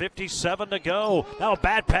 7:57 to go. Now a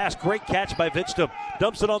bad pass. Great catch by Vidstum.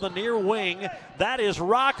 Dumps it on the near wing. That is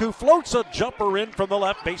Rock, who floats a jumper in from the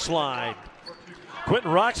left baseline.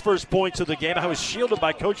 Quentin Rock's first points of the game. I was shielded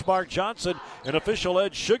by Coach Mark Johnson and official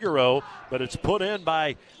Ed Sugarow, but it's put in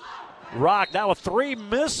by Rock. Now with 3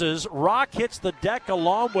 misses, Rock hits the deck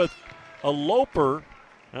along with a Loper.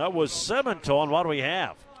 That was Semental, and what do we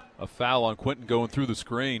have? A foul on Quentin going through the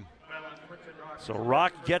screen. So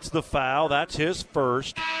Rock gets the foul. That's his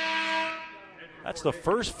first. That's the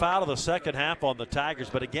first foul of the second half on the Tigers.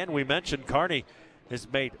 But again, we mentioned Kearney has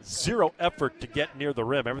made 0 effort to get near the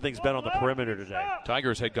rim. Everything's been on the perimeter today.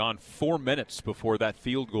 Tigers had gone 4 minutes before that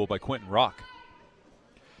field goal by Quentin Rock.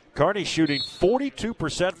 Kearney shooting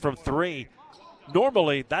 42% from 3.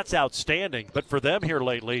 Normally, that's outstanding. But for them here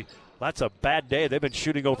lately, that's a bad day. They've been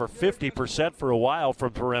shooting over 50% for a while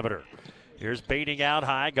from perimeter. Here's baiting out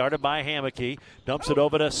high, guarded by Hammocky. Dumps it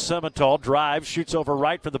over to Semental. Drives, shoots over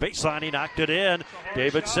right from the baseline. He knocked it in.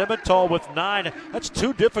 David Semental with 9. That's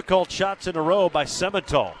 2 difficult shots in a row by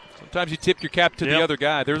Semental. Sometimes you tip your cap to the other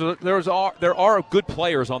guy. There are good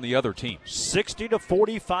players on the other team.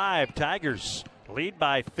 60-45. Tigers lead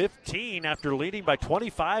by 15 after leading by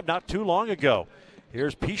 25 not too long ago.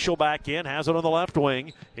 Here's Pichel back in, has it on the left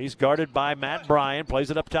wing. He's guarded by Matt Bryan, plays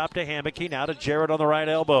it up top to Hammocky, now to Jarrett on the right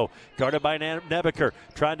elbow. Guarded by Nebeker,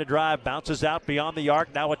 trying to drive, bounces out beyond the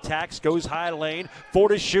arc, now attacks, goes high lane, 4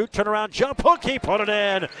 to shoot, turn around, jump hook, he put it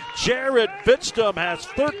in. Jared Vidstum has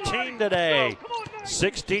 13 today.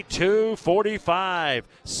 62-45,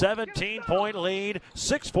 17-point lead,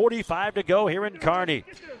 6:45 to go here in Kearney.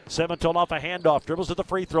 Semental off a handoff, dribbles to the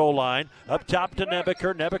free throw line, up top to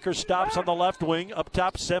Nebeker. Nebeker stops on the left wing, up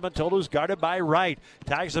top Semental, who's guarded by Wright.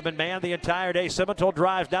 Tigers have been manned the entire day. Semental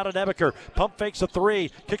drives down to Nebeker, pump fakes a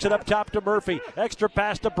 3, kicks it up top to Murphy, extra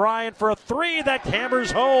pass to Bryan for a 3 that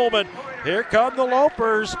hammers home, and here come the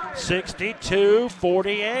Lopers.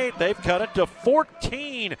 62-48, they've cut it to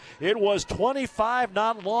 14. It was 25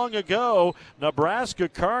 not long ago. Nebraska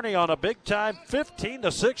Kearney on a big-time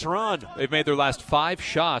 15-6 run. They've made their last 5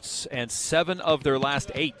 shots and 7 of their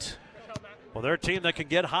last 8. Well, they're a team that can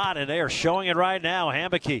get hot, and they are showing it right now.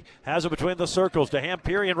 Hammocky has it between the circles to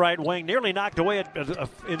Hampirian right wing. Nearly knocked away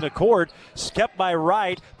in the court. Kept by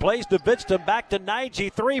Wright. Plays to Vidstum. Back to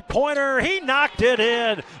Nige. Three-pointer. He knocked it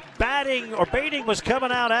in. Baiting was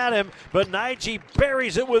coming out at him, but Nige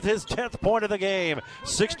buries it with his 10th point of the game.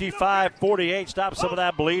 65-48. Stops some of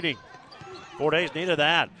that bleeding. Fort Hays needed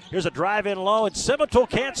that. Here's a drive in low, and Semental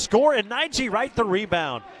can't score, and Nige right the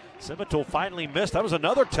rebound. Semental finally missed. That was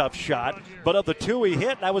another tough shot, but of the 2 he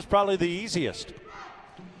hit, that was probably the easiest.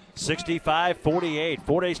 65-48.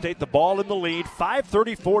 Fort Hays State the ball in the lead.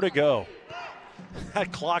 5:34 to go.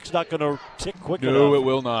 That clock's not going to tick quick enough. No, it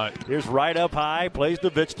will not. Here's Wright up high, plays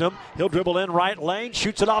to Vidstum. He'll dribble in right lane,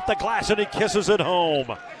 shoots it off the glass, and he kisses it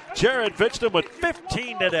home. Jared Vidstum with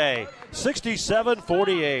 15 today.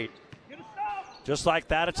 67-48. Just like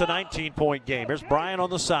that, it's a 19-point game. Here's Bryan on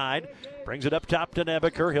the side. Brings it up top to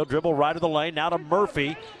Nebeker. He'll dribble right of the lane. Now to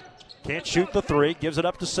Murphy. Can't shoot the 3. Gives it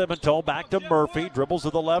up to Semental. Back to Murphy. Dribbles to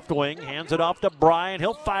the left wing. Hands it off to Bryan.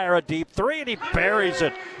 He'll fire a deep 3, and he buries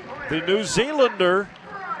it. The New Zealander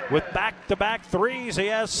with back-to-back 3s. He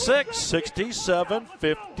has 6.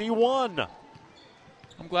 67-51.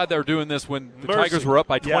 I'm glad they were doing this when the Tigers were up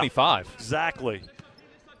by 25. Yeah, exactly.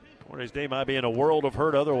 Fort Hays Day might be in a world of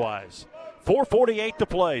hurt otherwise. 4:48 to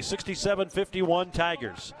play. 67-51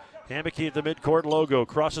 Tigers. Hammocky at the midcourt logo,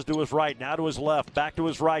 crosses to his right, now to his left, back to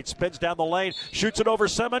his right, spins down the lane, shoots it over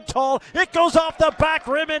Semental. It goes off the back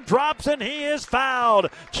rim and drops, and he is fouled.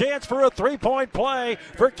 Chance for a 3-point play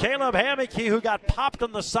for Caleb Hammocky, who got popped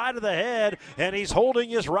on the side of the head, and he's holding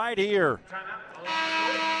his right ear.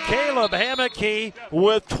 Caleb Hammocky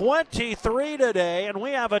with 23 today, and we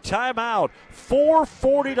have a timeout.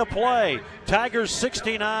 4:40 to play. Tigers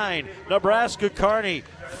 69, Nebraska Kearney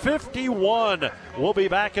 51. We'll be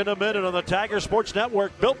back in a minute on the Tiger Sports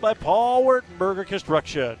Network, built by Paul Wertenberger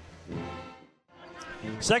Construction.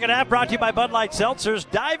 Second half brought to you by Bud Light Seltzers.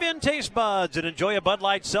 Dive in, taste buds, and enjoy a Bud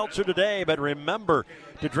Light Seltzer today, but remember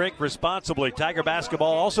to drink responsibly. Tiger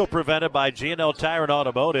basketball also presented by G&L Tire and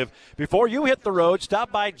Automotive. Before you hit the road,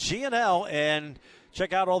 stop by G&L and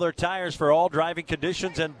check out all their tires for all driving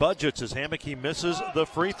conditions and budgets as Hammocky misses the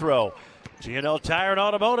free throw. G&L Tire and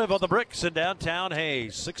Automotive on the bricks in downtown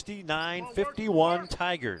Hays. 69-51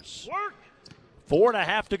 Tigers.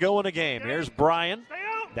 4.5 to go in the game. Here's Bryan.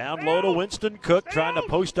 Down low to Winston Cook, trying to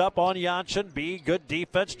post up on Jansson. Good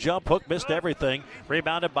defense. Jump hook, missed everything.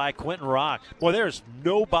 Rebounded by Quentin Rock. Boy, there's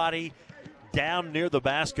nobody down near the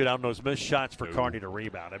basket on those missed shots for Kearney to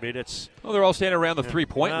rebound. I mean, it's... Well, they're all standing around the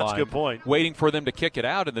three-point line. That's a good point. Waiting for them to kick it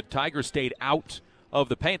out, and the Tigers stayed out of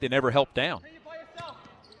the paint. They never helped down.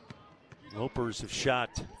 Lopers have shot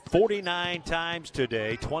 49 times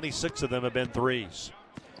today. 26 of them have been threes.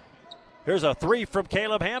 Here's a three from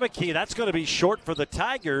Caleb Hammocky. That's going to be short for the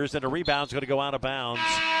Tigers, and a rebound's going to go out of bounds.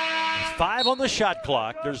 5 on the shot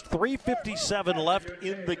clock. There's 3:57 left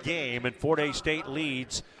in the game, and Fort Hays State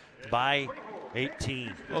leads by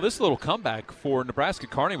 18. Well, this little comeback for Nebraska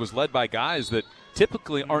Kearney was led by guys that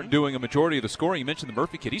typically aren't doing a majority of the scoring. You mentioned the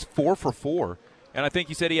Murphy kid. He's 4 for 4. And I think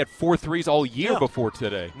he said he had 4 threes all year before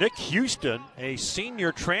today. Nick Houston, a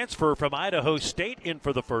senior transfer from Idaho State, in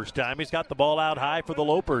for the first time. He's got the ball out high for the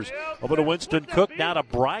Lopers. Over to Winston Cook, now to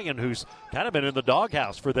Bryan, who's kind of been in the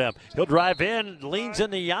doghouse for them. He'll drive in, leans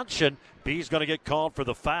into Jansson. B's going to get called for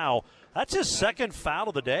the foul. That's his second foul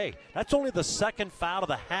of the day. That's only the second foul of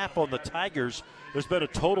the half on the Tigers. There's been a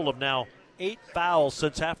total of now 8 fouls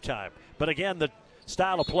since halftime. But again, the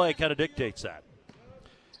style of play kind of dictates that.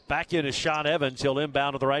 Back in is Sean Evans. He'll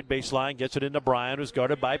inbound to the right baseline. Gets it into Bryan, who's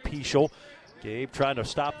guarded by Peschel. Gabe trying to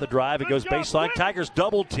stop the drive. It goes baseline. Tigers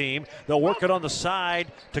double team. They'll work it on the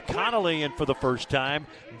side to Connolly in for the first time.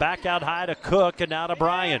 Back out high to Cook and now to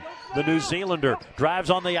Bryan. The New Zealander drives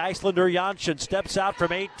on the Icelander. Jansson steps out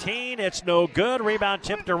from 18. It's no good. Rebound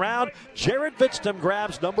tipped around. Jared Vitztum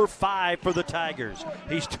grabs number 5 for the Tigers.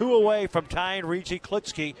 He's 2 away from tying Reggie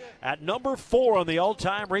Klitsky at number 4 on the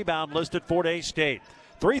all-time rebound list at Fort Hays State.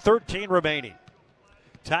 3:13 remaining.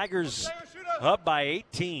 Tigers up by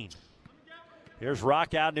 18. Here's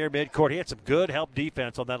Rock out near midcourt. He had some good help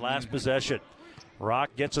defense on that last possession.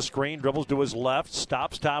 Rock gets a screen, dribbles to his left,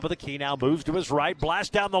 stops top of the key, now moves to his right,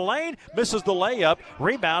 blasts down the lane, misses the layup.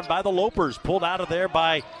 Rebound by the Lopers, pulled out of there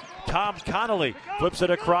by Tom Connolly. Flips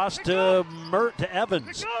it across to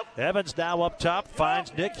Evans. Evans now up top,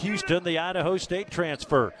 finds Nick Houston, the Idaho State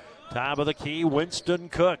transfer. Top of the key, Winston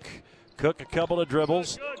Cook. Cook a couple of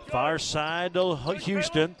dribbles, far side to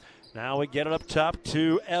Houston. Now we get it up top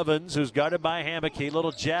to Evans, who's guarded by Hammocky.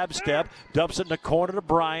 Little jab step, dumps it in the corner to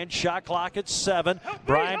Bryan. Shot clock at 7.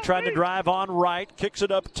 Bryan trying to drive on right, kicks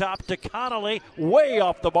it up top to Connolly. Way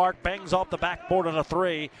off the mark, bangs off the backboard on a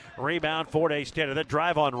 3. Rebound Fort Hays State. That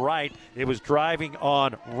drive on right, it was driving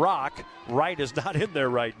on Rock. Wright is not in there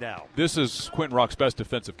right now. This is Quentin Rock's best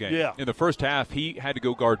defensive game. Yeah. In the first half, he had to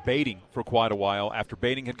go guard Bading for quite a while after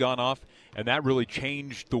Bading had gone off, and that really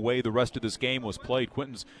changed the way the rest of this game was played.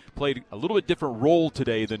 Quentin's played a little bit different role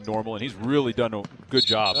today than normal, and he's really done a good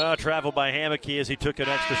job. Travel by Hammocky as he took an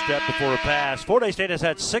extra step before a pass. Fort Hays State has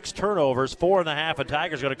had 6 turnovers, 4.5, and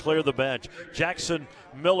Tigers going to clear the bench. Jackson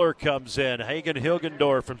Miller comes in. Hagen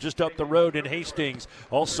Hilgendorf from just up the road in Hastings.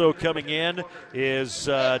 Also coming in is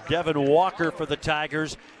Devin Walker for the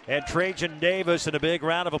Tigers and Trajan Davis. And a big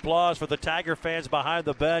round of applause for the Tiger fans behind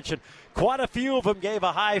the bench. And quite a few of them gave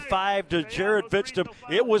a high five to Jared Vitztum.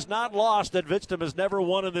 It was not lost that Vitztum has never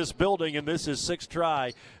won in this building, and this is 6th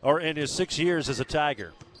try, or in his 6 years as a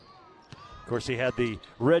Tiger. Of course, he had the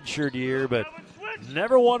redshirt year, but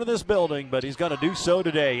never won in this building, but he's going to do so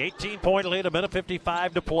today. 18-point lead,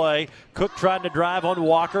 1:55 to play. Cook trying to drive on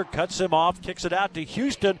Walker, cuts him off, kicks it out to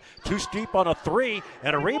Houston. Too steep on a 3,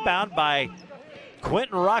 and a rebound by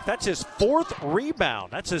Quentin Rock. That's his 4th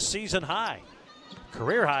rebound. That's his season high.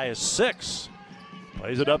 Career high is 6.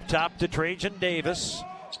 Plays it up top to Trajan Davis.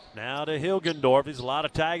 Now to Hilgendorf. There's a lot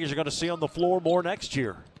of Tigers you're going to see on the floor more next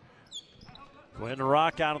year. Quentin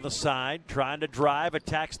Rock out on the side, trying to drive,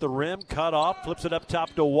 attacks the rim, cut off, flips it up top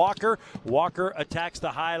to Walker. Walker attacks the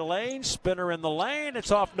high lane, spinner in the lane,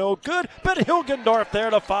 it's off no good, but Hilgendorf there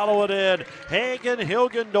to follow it in. Hagen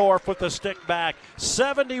Hilgendorf with the stick back,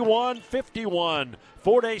 71-51.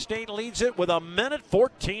 Fort Hays State leads it with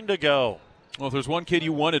 1:14 to go. Well, if there's one kid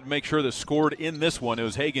you wanted to make sure that scored in this one, it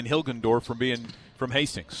was Hagen Hilgendorf from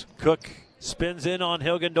Hastings. Cook spins in on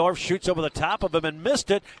Hilgendorf, shoots over the top of him and missed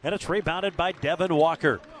it, and it's rebounded by Devin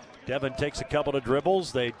Walker. Devin takes a couple of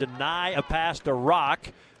dribbles. They deny a pass to Rock.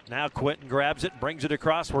 Now Quentin grabs it, brings it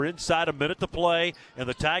across. We're inside a minute to play, and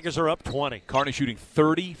the Tigers are up 20. Kearney shooting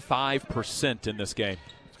 35% in this game.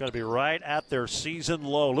 It's going to be right at their season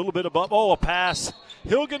low. A little bit above. Oh, a pass.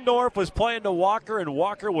 Hilgendorf was playing to Walker, and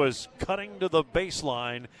Walker was cutting to the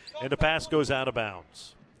baseline, and the pass goes out of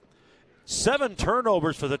bounds. 7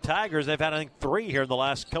 turnovers for the Tigers. They've had, I think, 3 here in the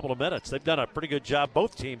last couple of minutes. They've done a pretty good job,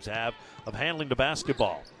 both teams have, of handling the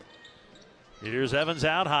basketball. Here's Evans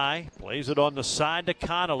out high. Plays it on the side to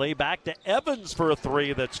Connolly. Back to Evans for a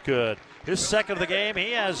 3 that's good. His second of the game.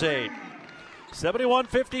 He has 8.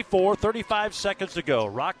 71-54, 35 seconds to go.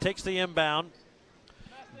 Rock takes the inbound.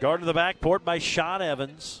 Guarded the backcourt by Sean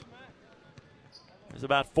Evans. There's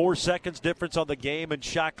about 4 seconds difference on the game and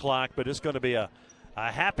shot clock, but it's going to be a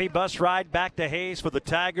A happy bus ride back to Hayes for the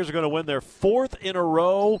Tigers. Are going to win their 4th in a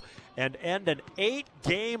row and end an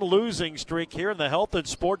 8-game losing streak here in the Health and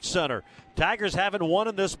Sports Center. Tigers haven't won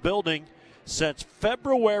in this building since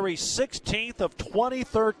February 16th of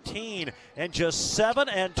 2013, and just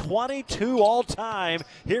 7-22 all time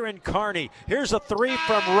here in Kearney. Here's a three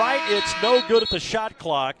from right. It's no good at the shot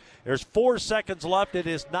clock. There's 4 seconds left. It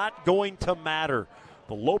is not going to matter.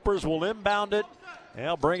 The Lopers will inbound it.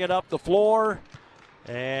 They'll bring it up the floor.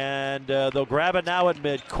 And they'll grab it now at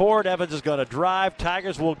midcourt. Evans is going to drive.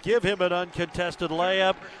 Tigers will give him an uncontested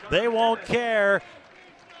layup. They won't care.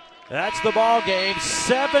 That's the ball game,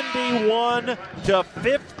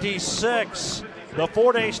 71-56. The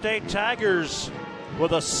Fort Hays State Tigers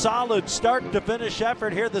with a solid start-to-finish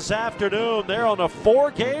effort here this afternoon. They're on a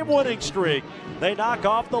 4-game winning streak. They knock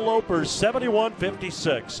off the Lopers,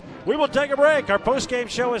 71-56. We will take a break. Our post-game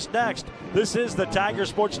show is next. This is the Tiger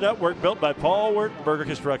Sports Network, built by Paul Wertenberger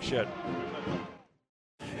Construction.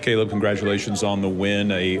 Caleb, congratulations on the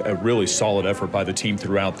win. A really solid effort by the team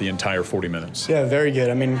throughout the entire 40 minutes. Yeah, very good.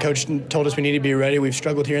 I mean, Coach told us we need to be ready. We've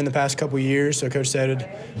struggled here in the past couple of years, so Coach said,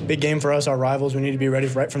 big game for us, our rivals. We need to be ready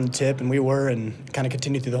right from the tip, and we were, and kind of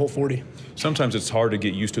continued through the whole 40. Sometimes it's hard to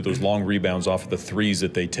get used to those long rebounds off of the threes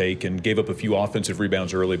that they take, and gave up a few offensive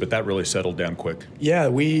rebounds early, but that really settled down quick. Yeah,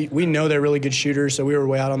 we know they're really good shooters, so we were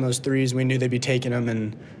way out on those threes. We knew they'd be taking them,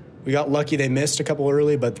 and we got lucky they missed a couple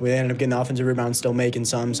early, but we ended up getting the offensive rebound, still making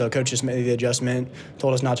some. So Coach just made the adjustment,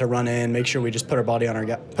 told us not to run in, make sure we just put our body on our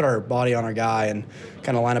guy, and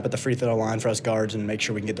kind of line up at the free throw line for us guards and make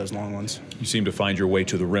sure we can get those long ones. You seem to find your way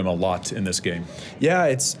to the rim a lot in this game. Yeah,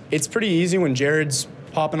 it's pretty easy when Jared's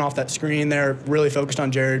popping off that screen. They're really focused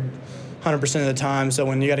on Jared 100% of the time. So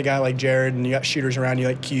when you got a guy like Jared and you got shooters around you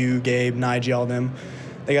like Q, Gabe, Nigel, all them,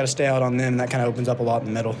 they got to stay out on them, and that kind of opens up a lot in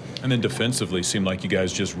the middle. And then defensively, seemed like you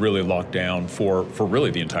guys just really locked down for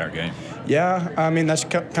really the entire game. Yeah, I mean, that's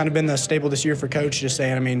kind of been the staple this year for Coach, just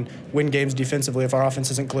saying, I mean, win games defensively. If our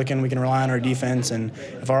offense isn't clicking, we can rely on our defense, and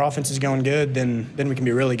if our offense is going good, then we can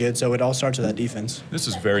be really good. So it all starts with that defense. This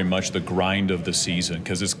is very much the grind of the season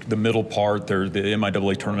because it's the middle part. The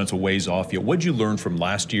MIAA tournament's a ways off yet. What did you learn from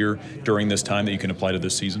last year during this time that you can apply to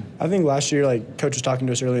this season? I think last year, like Coach was talking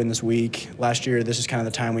to us earlier in this week, last year this is kind of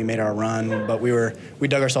the time we made our run, but we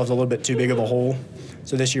dug ourselves a little bit too big of a hole.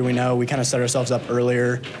 So this year we know we kind of set ourselves up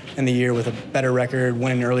earlier in the year with a better record,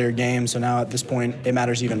 winning earlier games. So now at this point it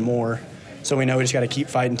matters even more. So we know we just got to keep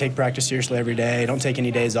fighting, take practice seriously every day, don't take any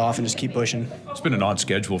days off, and just keep pushing. It's been an odd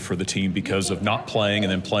schedule for the team because of not playing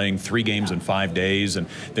and then playing 3 games in 5 days and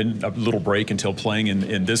then a little break until playing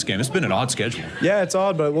in this game. It's been an odd schedule. Yeah, it's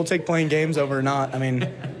odd, but we'll take playing games over not. I mean,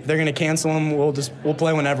 if they're going to cancel them, we'll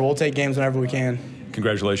play whenever. We'll take games whenever we can.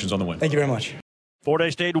 Congratulations on the win. Thank you very much. Fort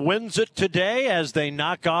Hays State wins it today as they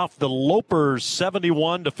knock off the Lopers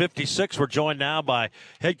 71-56. We're joined now by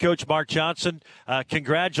head coach Mark Johnson.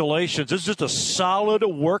 Congratulations. This is just a solid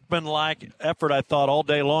workmanlike effort, I thought, all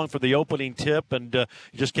day long for the opening tip, and you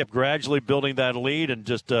just kept gradually building that lead, and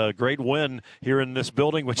just a great win here in this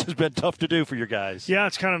building, which has been tough to do for your guys. Yeah,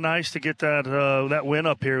 it's kind of nice to get that win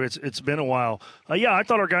up here. It's been a while. Yeah, I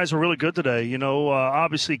thought our guys were really good today. You know,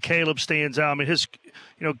 obviously Caleb stands out. I mean,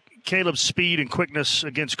 Caleb's speed and quickness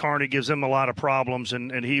against Kearney gives them a lot of problems,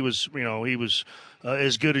 and he was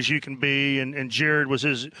as good as you can be, and Jared was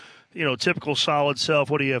his typical solid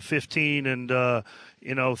self. What do you have, 15 and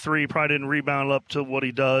 3, probably didn't rebound up to what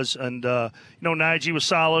he does, and Nige was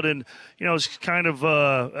solid, and it's kind of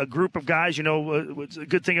a group of guys. What's a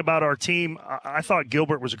good thing about our team, I thought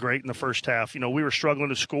Gilbert was great in the first half. We were struggling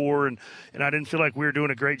to score, and I didn't feel like we were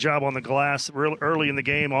doing a great job on the glass early in the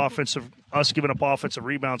game. Us giving up offensive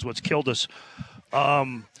rebounds, what's killed us.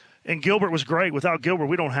 And Gilbert was great. Without Gilbert,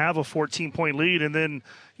 we don't have a 14-point lead. And then,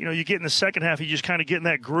 you get in the second half, you just kind of get in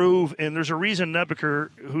that groove. And there's a reason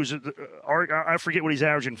Nebeker, I forget what he's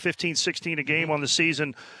averaging, 15, 16 a game on the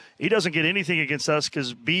season. He doesn't get anything against us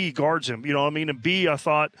because B guards him. And B, I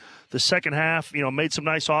thought the second half, made some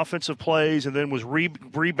nice offensive plays and then was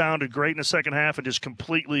rebounded great in the second half and just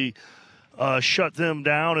completely shut them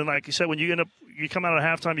down. And like you said, when you come out at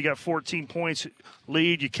halftime, you got 14 points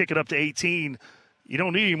lead, you kick it up to 18. You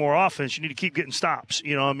don't need any more offense. You need to keep getting stops,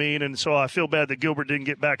 And so I feel bad that Gilbert didn't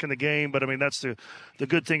get back in the game. But, that's the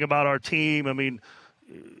good thing about our team.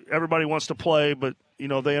 Everybody wants to play, but,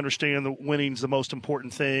 they understand the winning's the most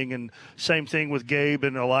important thing. And same thing with Gabe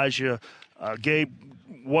and Elijah. Gabe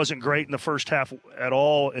wasn't great in the first half at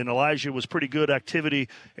all, and Elijah was pretty good activity,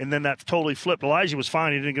 and then that totally flipped. Elijah was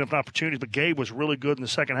fine. He didn't get enough opportunities, but Gabe was really good in the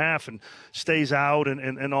second half and stays out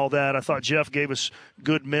and all that. I thought Jeff gave us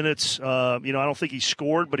good minutes. I don't think he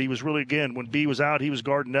scored, but he was really, again, when B was out, he was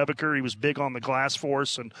guarding Nebeker. He was big on the glass for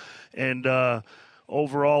us, and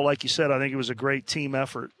overall, like you said, I think it was a great team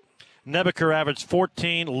effort. Nebeker averaged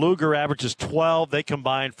 14. Luger averages 12. They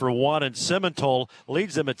combined for 1. And Simmental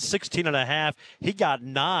leads them at 16.5. He got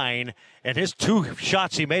 9. And his 2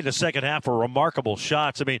 shots he made in the second half were remarkable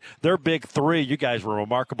shots. I mean, their big 3, you guys were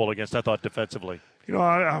remarkable against, I thought, defensively.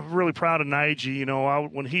 I'm really proud of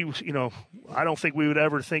Nige. When he was, I don't think we would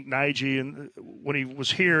ever think Nige, and when he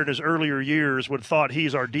was here in his earlier years, would have thought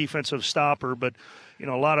he's our defensive stopper. But,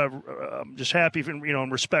 a lot of I'm just happy,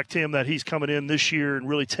 and respect him that he's coming in this year and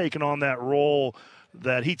really taking on that role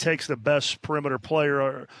that he takes the best perimeter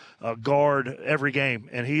player guard every game.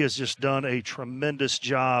 And he has just done a tremendous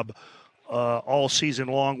job all season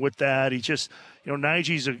long with that. He just,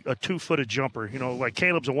 Nige's a 2-footed jumper, like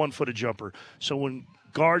Caleb's a 1-footed jumper. So when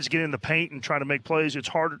guards get in the paint and try to make plays, it's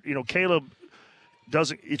hard. Caleb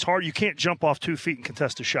doesn't, it's hard. You can't jump off 2 feet and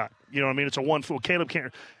contest a shot. You know what I mean? It's a 1-foot. Caleb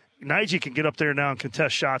can't. Nige can get up there now and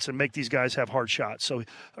contest shots and make these guys have hard shots. So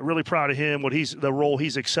I'm really proud of him, the role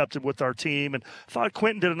he's accepted with our team. And I thought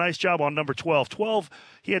Quentin did a nice job on number 12. 12,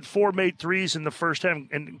 he had 4 made threes in the first half,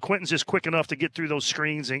 and Quentin's just quick enough to get through those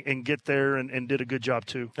screens and get there and did a good job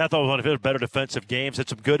too. I thought it was one of his better defensive games. Had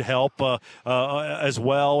some good help as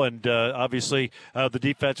well, and obviously the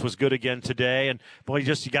defense was good again today. And boy,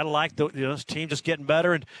 you got to like this team just getting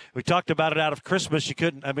better. And we talked about it out of Christmas. You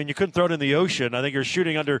couldn't throw it in the ocean. I think you're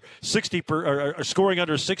shooting under 60 or scoring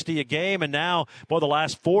under 60 a game, and now, boy, the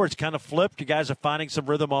last 4 it's kind of flipped. You guys are finding some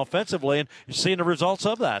rhythm offensively, and you're seeing the results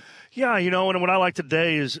of that. Yeah, and what I like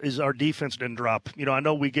today is our defense didn't drop. I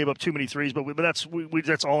know we gave up too many threes, but that's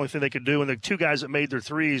the only thing they could do. And the 2 guys that made their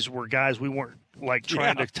threes were guys we weren't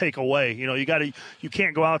trying to take away. You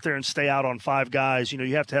can't go out there and stay out on 5 guys.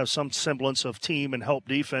 You have to have some semblance of team and help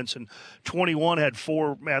defense. And 21 had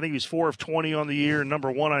 4. I think he was 4 of 20 on the year. And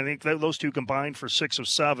number 1, I think those 2 combined for 6 of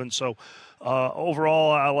 7. So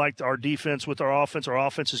overall, I liked our defense with our offense. Our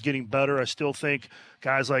offense is getting better. I still think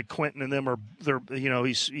guys like Quentin and them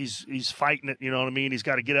he's fighting it. You know what I mean? He's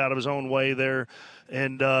got to get out of his own way there.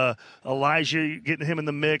 And Elijah, getting him in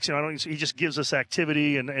the mix, he just gives us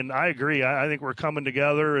activity. And I agree. I think we're coming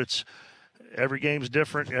together. Every game's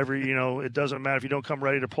different. It doesn't matter if you don't come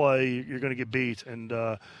ready to play, you're going to get beat.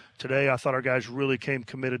 And today, I thought our guys really came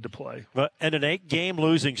committed to play. And an 8-game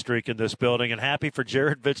losing streak in this building, and happy for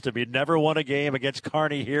Jared Vitztum. He never won a game against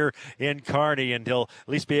Kearney here in Kearney, and he'll at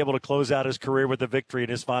least be able to close out his career with a victory in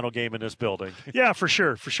his final game in this building. Yeah, for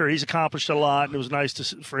sure. He's accomplished a lot, and it was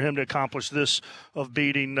nice for him to accomplish this of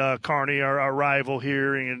beating Kearney, our rival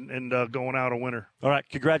here, and going out a winner. All right,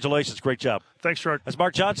 congratulations. Great job. Thanks, Shark. That's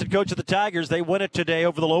Mark Johnson, coach of the Tigers. They win it today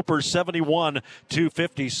over the Lopers,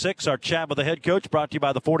 71-56. Our chat with the head coach brought to you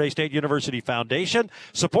by the Fort Hays State University Foundation.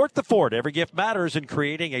 Support the Fort. Every gift matters in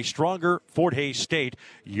creating a stronger Fort Hays State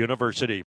University.